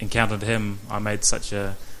encountered him, I made such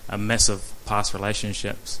a mess of past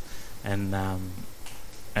relationships and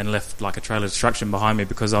left like a trail of destruction behind me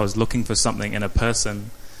because I was looking for something in a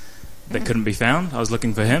person that couldn't be found. I was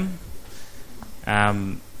looking for him.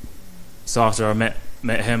 So after I met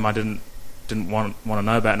him, I didn't want to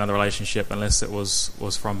know about another relationship unless it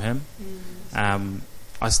was from him.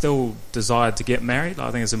 I still desired to get married.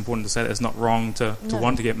 I think it's important to say that it's not wrong to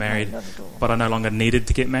want to get married, but I no longer needed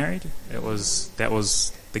to get married. That was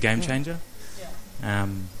the game changer.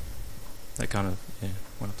 That kind of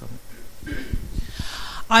went up on it.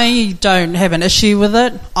 I don't have an issue with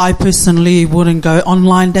it. I personally wouldn't go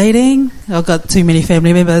online dating. I've got too many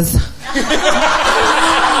family members.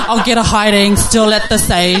 I'll get a hiding still at this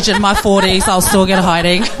age. In my 40s, I'll still get a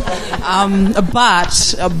hiding.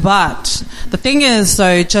 But the thing is,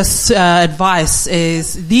 though, just advice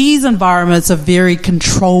is these environments are very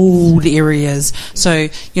controlled areas. So,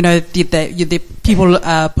 the people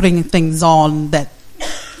are putting things on that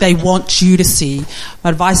they want you to see. My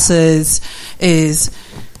advice is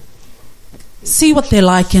see what they're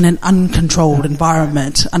like in an uncontrolled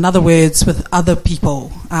environment. In other words, with other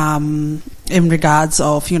people. in regards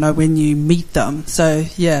of, when you meet them. So,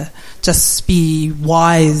 yeah, just be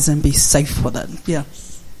wise and be safe with it. Yeah.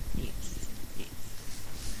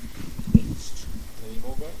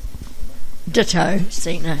 Ditto,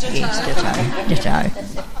 Sina. Yes, ditto.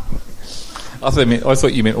 I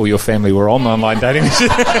thought you meant all your family were on online dating.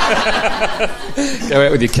 Go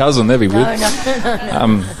out with your cousin, that'd be weird.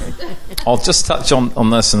 No. I'll just touch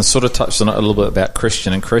on this and sort of touch on it a little bit about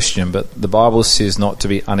Christian and Christian, but the Bible says not to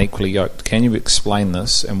be unequally yoked. Can you explain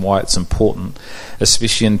this and why it's important,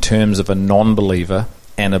 especially in terms of a non-believer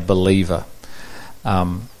and a believer?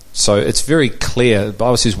 So it's very clear. The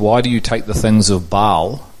Bible says, why do you take the things of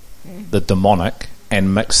Baal, the demonic,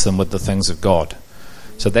 and mix them with the things of God?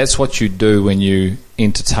 So that's what you do when you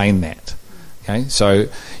entertain that. Okay, so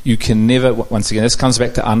you can never, once again, this comes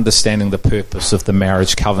back to understanding the purpose of the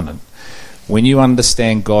marriage covenant. When you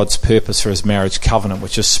understand God's purpose for his marriage covenant,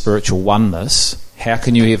 which is spiritual oneness, how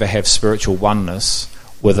can you ever have spiritual oneness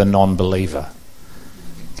with a non-believer?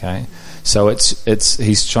 Okay, so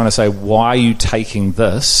he's trying to say, why are you taking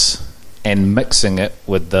this and mixing it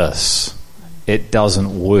with this? It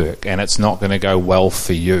doesn't work, and it's not going to go well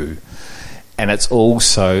for you. And it's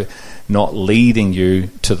also not leading you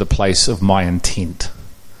to the place of my intent,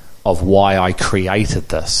 of why I created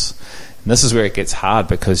this. And this is where it gets hard,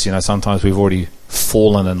 because sometimes we've already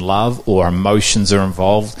fallen in love, or emotions are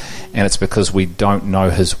involved, and it's because we don't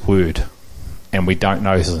know his word and we don't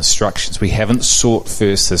know his instructions. We haven't sought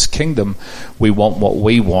first his kingdom. We want what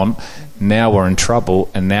we want. Now we're in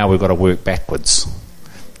trouble, and now we've got to work backwards.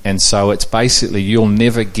 And so it's basically, you'll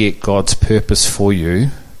never get God's purpose for you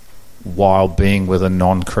while being with a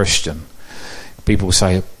non-Christian. People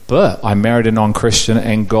say, but I married a non-Christian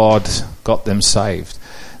and God got them saved.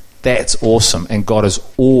 That's awesome, and God is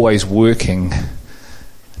always working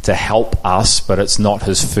to help us, but it's not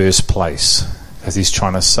his first place, because he's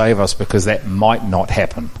trying to save us, because that might not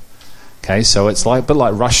happen. Okay, so it's like a bit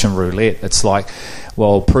like Russian roulette. It's like,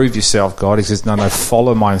 well, prove yourself, God. He says, no,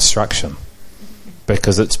 follow my instruction,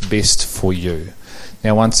 because it's best for you.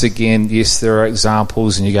 Now, once again, yes, there are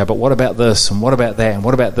examples, and you go, but what about this, and what about that, and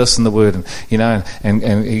what about this in the Word, and you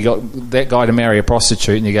got that guy to marry a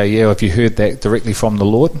prostitute, and you go, yeah, have you heard that directly from the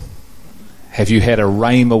Lord? Have you had a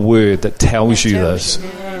rhema word that tells you this?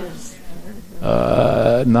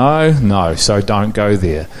 No, so don't go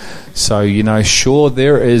there. So, sure,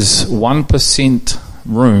 there is 1%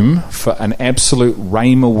 room for an absolute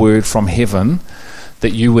rhema word from heaven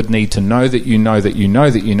that you would need to know that you know that you know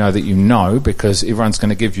that you know that you know, because everyone's going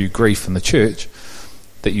to give you grief in the church,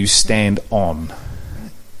 that you stand on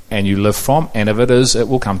and you live from, and if it is, it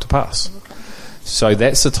will come to pass. So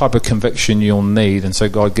that's the type of conviction you'll need, and so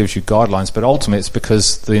God gives you guidelines, but ultimately it's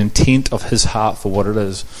because the intent of his heart for what it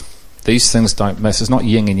is. These things don't miss. It's not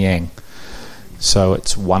yin and yang. So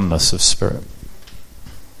it's oneness of spirit.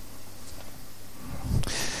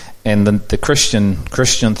 And the Christian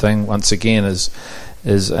thing, once again, is,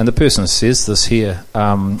 and the person says this here,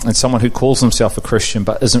 and someone who calls himself a Christian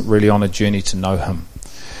but isn't really on a journey to know him.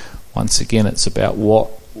 Once again, it's about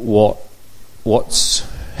what's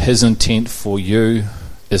his intent for you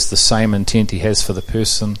is the same intent he has for the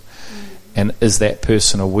person, and is that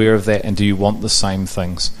person aware of that, and do you want the same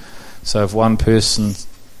things? So if one person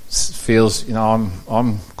feels,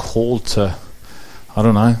 I'm called to, I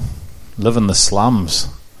don't know, live in the slums,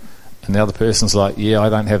 and the other person's like, yeah, I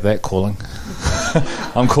don't have that calling.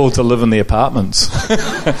 I'm called to live in the apartments.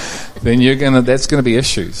 Then that's going to be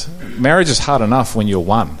issues. Marriage is hard enough when you're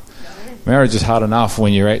one. Marriage is hard enough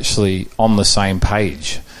when you're actually on the same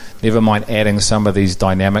page. Never mind adding some of these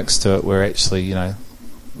dynamics to it where actually,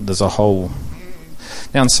 there's a whole...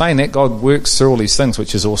 Now, in saying that, God works through all these things,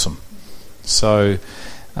 which is awesome. So,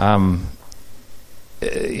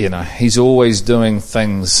 he's always doing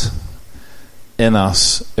things in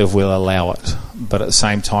us if we'll allow it, but at the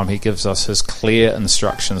same time he gives us his clear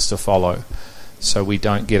instructions to follow so we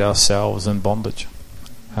don't get ourselves in bondage.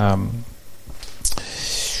 Probably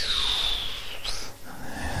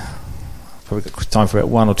got time for about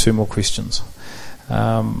one or two more questions.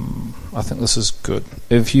 I think this is good.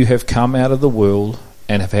 If you have come out of the world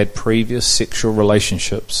and have had previous sexual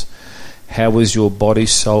relationships, how is your body,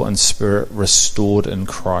 soul and spirit restored in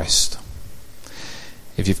Christ?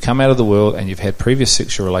 If you've come out of the world and you've had previous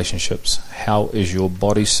sexual relationships, how is your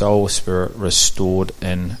body, soul, spirit restored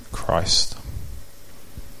in Christ?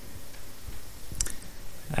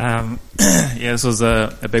 This was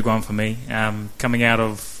a big one for me. Coming out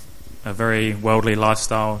of a very worldly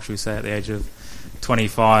lifestyle, should we say, at the age of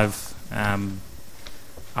 25,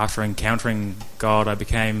 after encountering God, I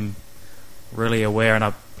became really aware, and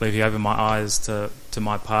I believe he opened my eyes to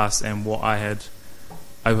my past and what I had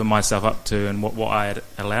open myself up to and what I had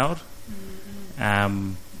allowed.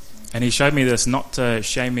 And he showed me this not to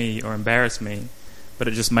shame me or embarrass me, but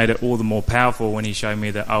it just made it all the more powerful when he showed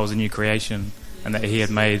me that I was a new creation and that he had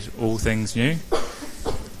made all things new.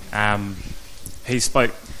 He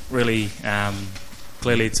spoke really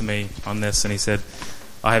clearly to me on this, and he said,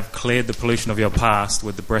 I have cleared the pollution of your past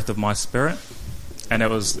with the breath of my spirit. And it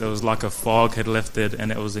was like a fog had lifted,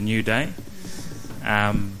 and it was a new day.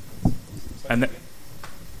 I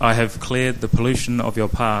have cleared the pollution of your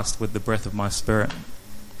past with the breath of my spirit.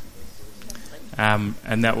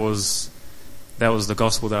 And that was the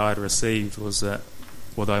gospel that I had received, was that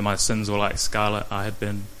although my sins were like scarlet, I had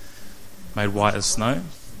been made white as snow.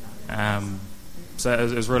 So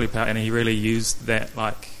it was really powerful, and he really used that,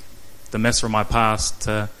 like the mess from my past,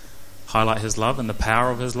 to highlight his love and the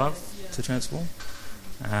power of his love to transform.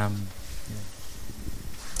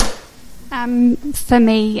 For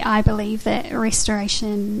me, I believe that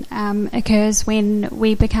restoration occurs when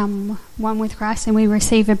we become one with Christ and we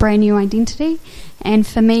receive a brand new identity. And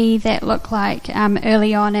for me, that looked like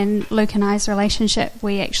early on in Luke and I's relationship,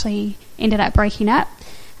 we actually ended up breaking up.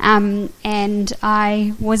 And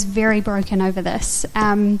I was very broken over this.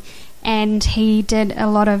 And he did a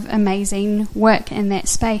lot of amazing work in that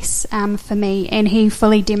space for me, and he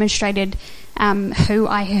fully demonstrated who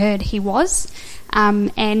I heard he was.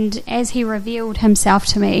 And as he revealed himself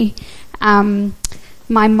to me, my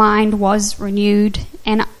mind was renewed,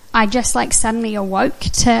 and I just suddenly awoke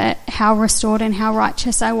to how restored and how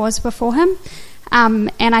righteous I was before him.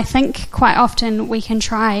 And I think quite often we can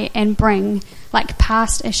try and bring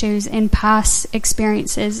past issues and past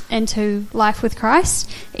experiences into life with Christ,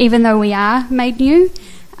 even though we are made new.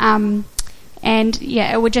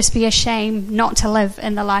 It would just be a shame not to live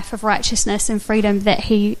in the life of righteousness and freedom that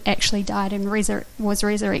he actually died and was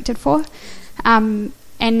resurrected for. And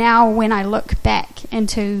now when I look back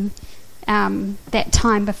into that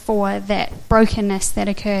time before, that brokenness that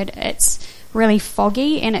occurred, it's really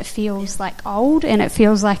foggy, and it feels old, and it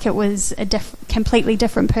feels like it was a completely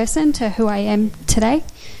different person to who I am today.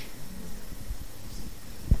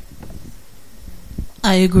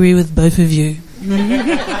 I agree with both of you.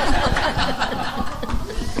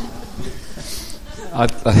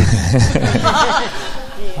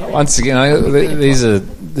 Once again, these are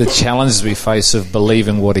the challenges we face of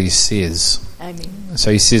believing what he says. Amen.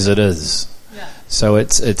 So he says it is. So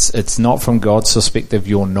it's not from God's perspective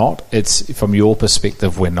you're not, it's from your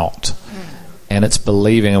perspective we're not. And it's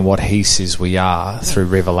believing in what he says we are through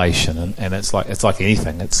revelation. And it's like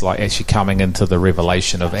anything. It's like actually coming into the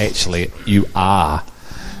revelation of actually you are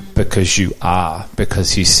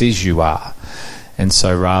because he says you are. And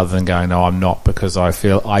so rather than going, no, I'm not because I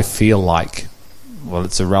feel like, well,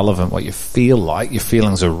 it's irrelevant what you feel like. Your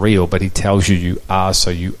feelings are real, but he tells you are,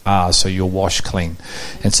 so you're washed clean.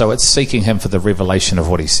 And so it's seeking him for the revelation of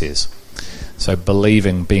what he says. So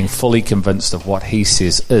believing, being fully convinced of what he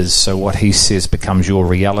says is, so what he says becomes your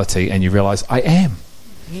reality, and you realise, I am.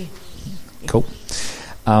 Yeah. Cool.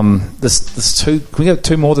 There's two. Can we get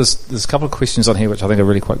two more? There's a couple of questions on here which I think are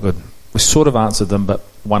really quite good. We sort of answered them, but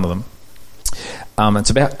one of them.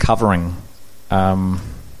 It's about covering. Where'd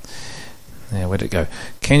it go?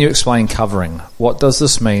 Can you explain covering? What does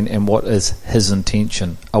this mean, and what is his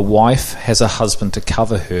intention? A wife has a husband to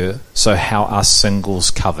cover her, so how are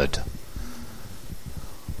singles covered?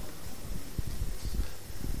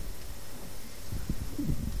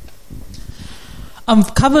 I'm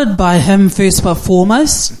covered by him first and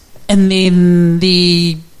foremost, and then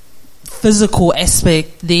the physical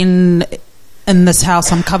aspect. Then in this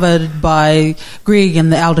house, I'm covered by Greg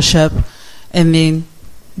and the eldership, and then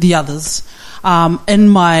the others. In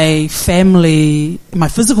my family, my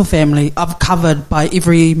physical family, I'm covered by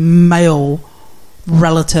every male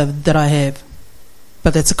relative that I have.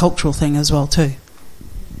 But that's a cultural thing as well too.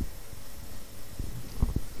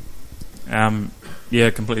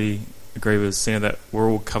 Completely agree with Sina that we're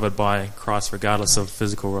all covered by Christ regardless of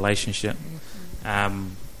physical relationship.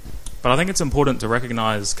 But I think it's important to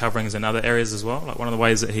recognise coverings in other areas as well. Like one of the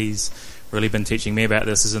ways that he's really been teaching me about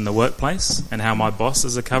this is in the workplace, and how my boss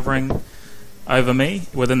is a covering over me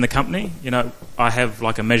within the company. You know, I have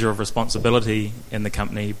a measure of responsibility in the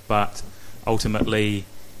company, but ultimately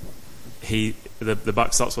the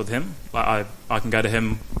buck stops with him. I can go to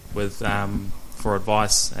him with for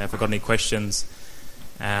advice if I've got any questions,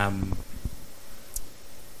 and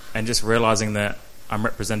just realising that I'm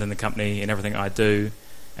representing the company in everything I do,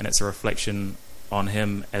 and it's a reflection on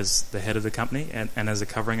him as the head of the company and as a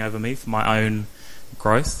covering over me for my own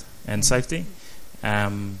growth and safety.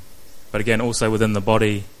 But again, also within the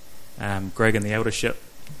body, Greg and the eldership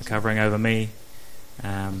are covering over me.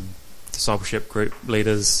 discipleship group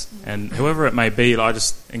leaders and whoever it may be, I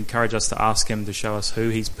just encourage us to ask him to show us who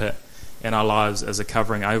he's put in our lives as a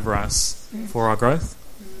covering over us for our growth.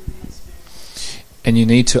 And you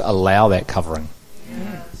need to allow that covering,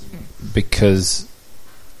 because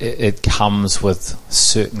it comes with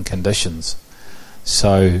certain conditions.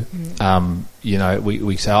 So,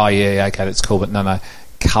 we say, oh yeah, okay, that's cool, but no,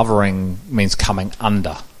 covering means coming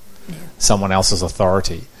under someone else's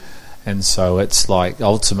authority. And so it's like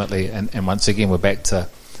ultimately, and once again, we're back to,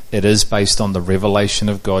 it is based on the revelation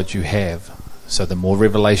of God you have. So the more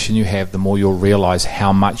revelation you have, the more you'll realize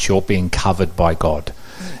how much you're being covered by God,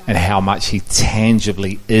 and how much he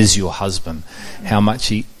tangibly is your husband, how much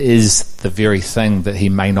he is the very thing that he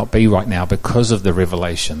may not be right now because of the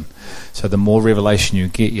revelation. So the more revelation you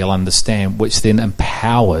get, you'll understand, which then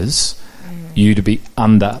empowers you to be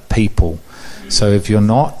under people. So if you're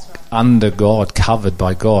not under God, covered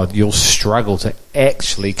by God, you'll struggle to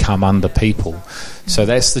actually come under people. So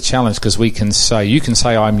that's the challenge, because you can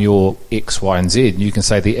say I'm your X, Y, and Z, and you can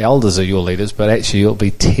say the elders are your leaders, but actually you'll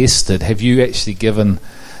be tested. Have you actually given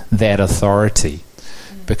that authority?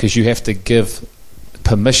 Because you have to give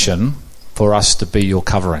permission for us to be your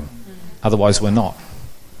covering. Otherwise we're not,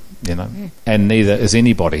 and neither is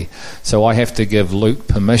anybody. So I have to give Luke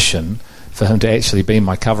permission for him to actually be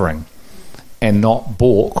my covering, and not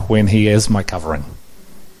balk when he is my covering.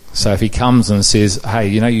 So if he comes and says, hey,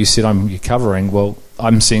 you said I'm your covering, well,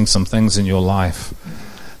 I'm seeing some things in your life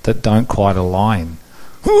that don't quite align.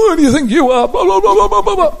 Who do you think you are? Blah, blah, blah, blah,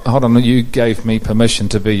 blah, blah. Hold on, you gave me permission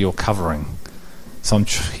to be your covering. So I'm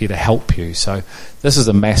here to help you. So this is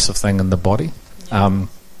a massive thing in the body.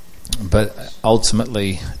 But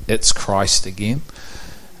ultimately, it's Christ again.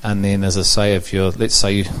 And then, as I say, let's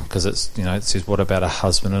say, because it's, it says, what about a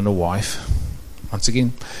husband and a wife? Once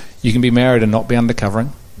again, you can be married and not be under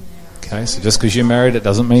covering. Okay, so just because you're married, it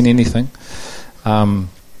doesn't mean anything.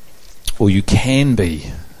 Or you can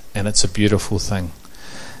be, and it's a beautiful thing.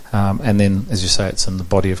 And then, as you say, it's in the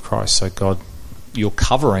body of Christ. So God, your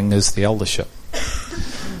covering is the eldership.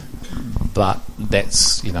 But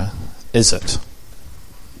that's, is it?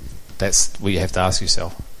 That's what you have to ask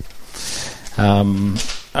yourself.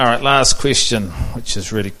 All right, last question, which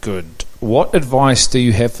is really good. What advice do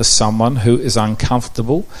you have for someone who is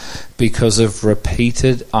uncomfortable because of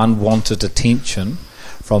repeated unwanted attention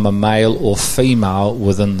from a male or female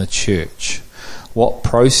within the church? What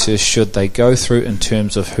process should they go through in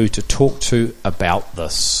terms of who to talk to about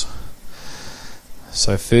this?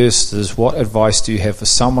 So first is, what advice do you have for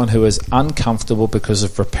someone who is uncomfortable because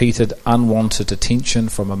of repeated unwanted attention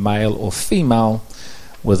from a male or female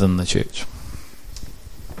within the church?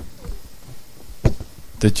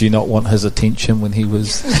 Did you not want his attention when he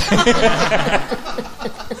was...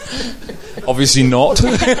 Obviously not.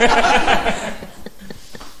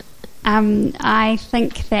 I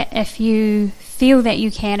think that if you feel that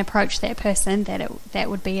you can approach that person, that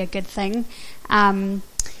would be a good thing.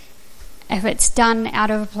 If it's done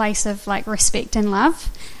out of a place of respect and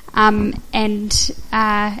love, and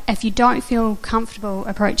if you don't feel comfortable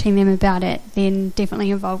approaching them about it, then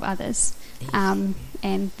definitely involve others.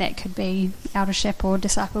 And that could be eldership or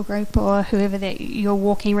disciple group or whoever that you're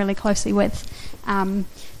walking really closely with.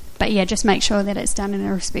 But yeah, just make sure that it's done in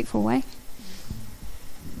a respectful way.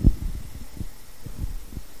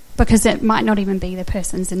 Because it might not even be the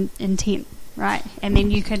person's intent, right? And then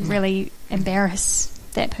you could really embarrass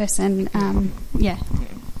that person. Yeah.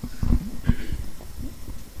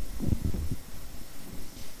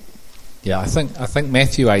 Yeah, I think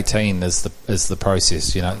Matthew 18 is the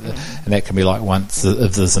process, and that can be once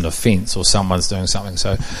if there's an offence or someone's doing something.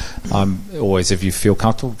 So, always, if you feel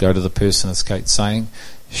comfortable, go to the person, as Kate's saying,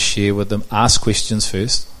 share with them, ask questions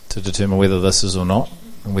first to determine whether this is or not,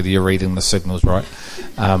 and whether you're reading the signals right.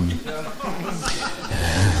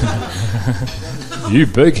 You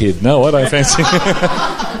big head, no, I don't fancy.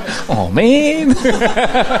 Oh man,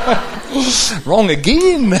 wrong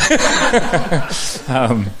again.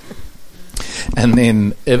 And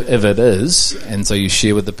then if it is, and so you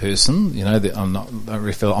share with the person, that I'm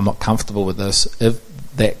not comfortable with this. If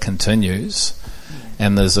that continues,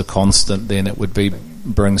 and there's a constant, then it would be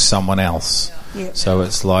bring someone else. Yep. So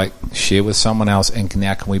it's share with someone else, and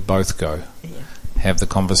now can we both go? Have the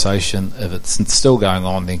conversation. If it's still going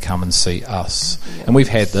on, then come and see us. Yep. And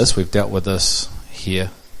we've dealt with this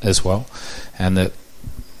here as well, and that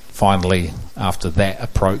finally, after that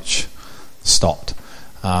approach, stopped.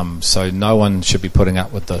 So no one should be putting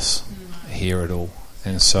up with this here at all,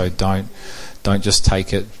 and so don't just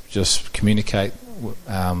take it. Just communicate,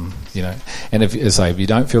 And if you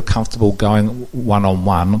don't feel comfortable going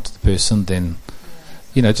one-on-one to the person, then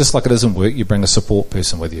just like it is in work, you bring a support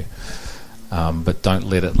person with you. But don't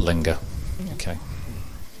let it linger. Okay.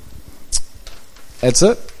 That's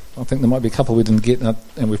it. I think there might be a couple we didn't get,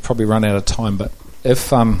 and we've probably run out of time. But if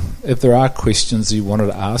there are questions you wanted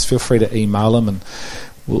to ask, feel free to email them, and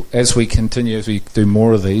as we continue, as we do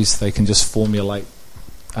more of these, they can just formulate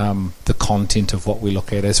the content of what we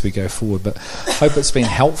look at as we go forward. But I hope it's been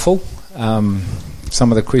helpful.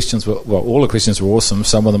 Some of the questions all the questions were awesome.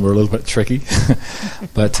 Some of them were a little bit tricky,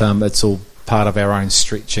 but it's all part of our own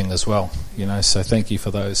stretching as well, so thank you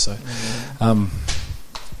for those. So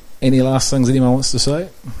any last things anyone wants to say?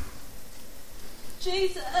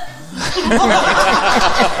 Jesus.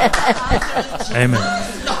 Amen.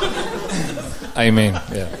 Amen.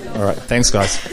 Yeah. All right. Thanks, guys.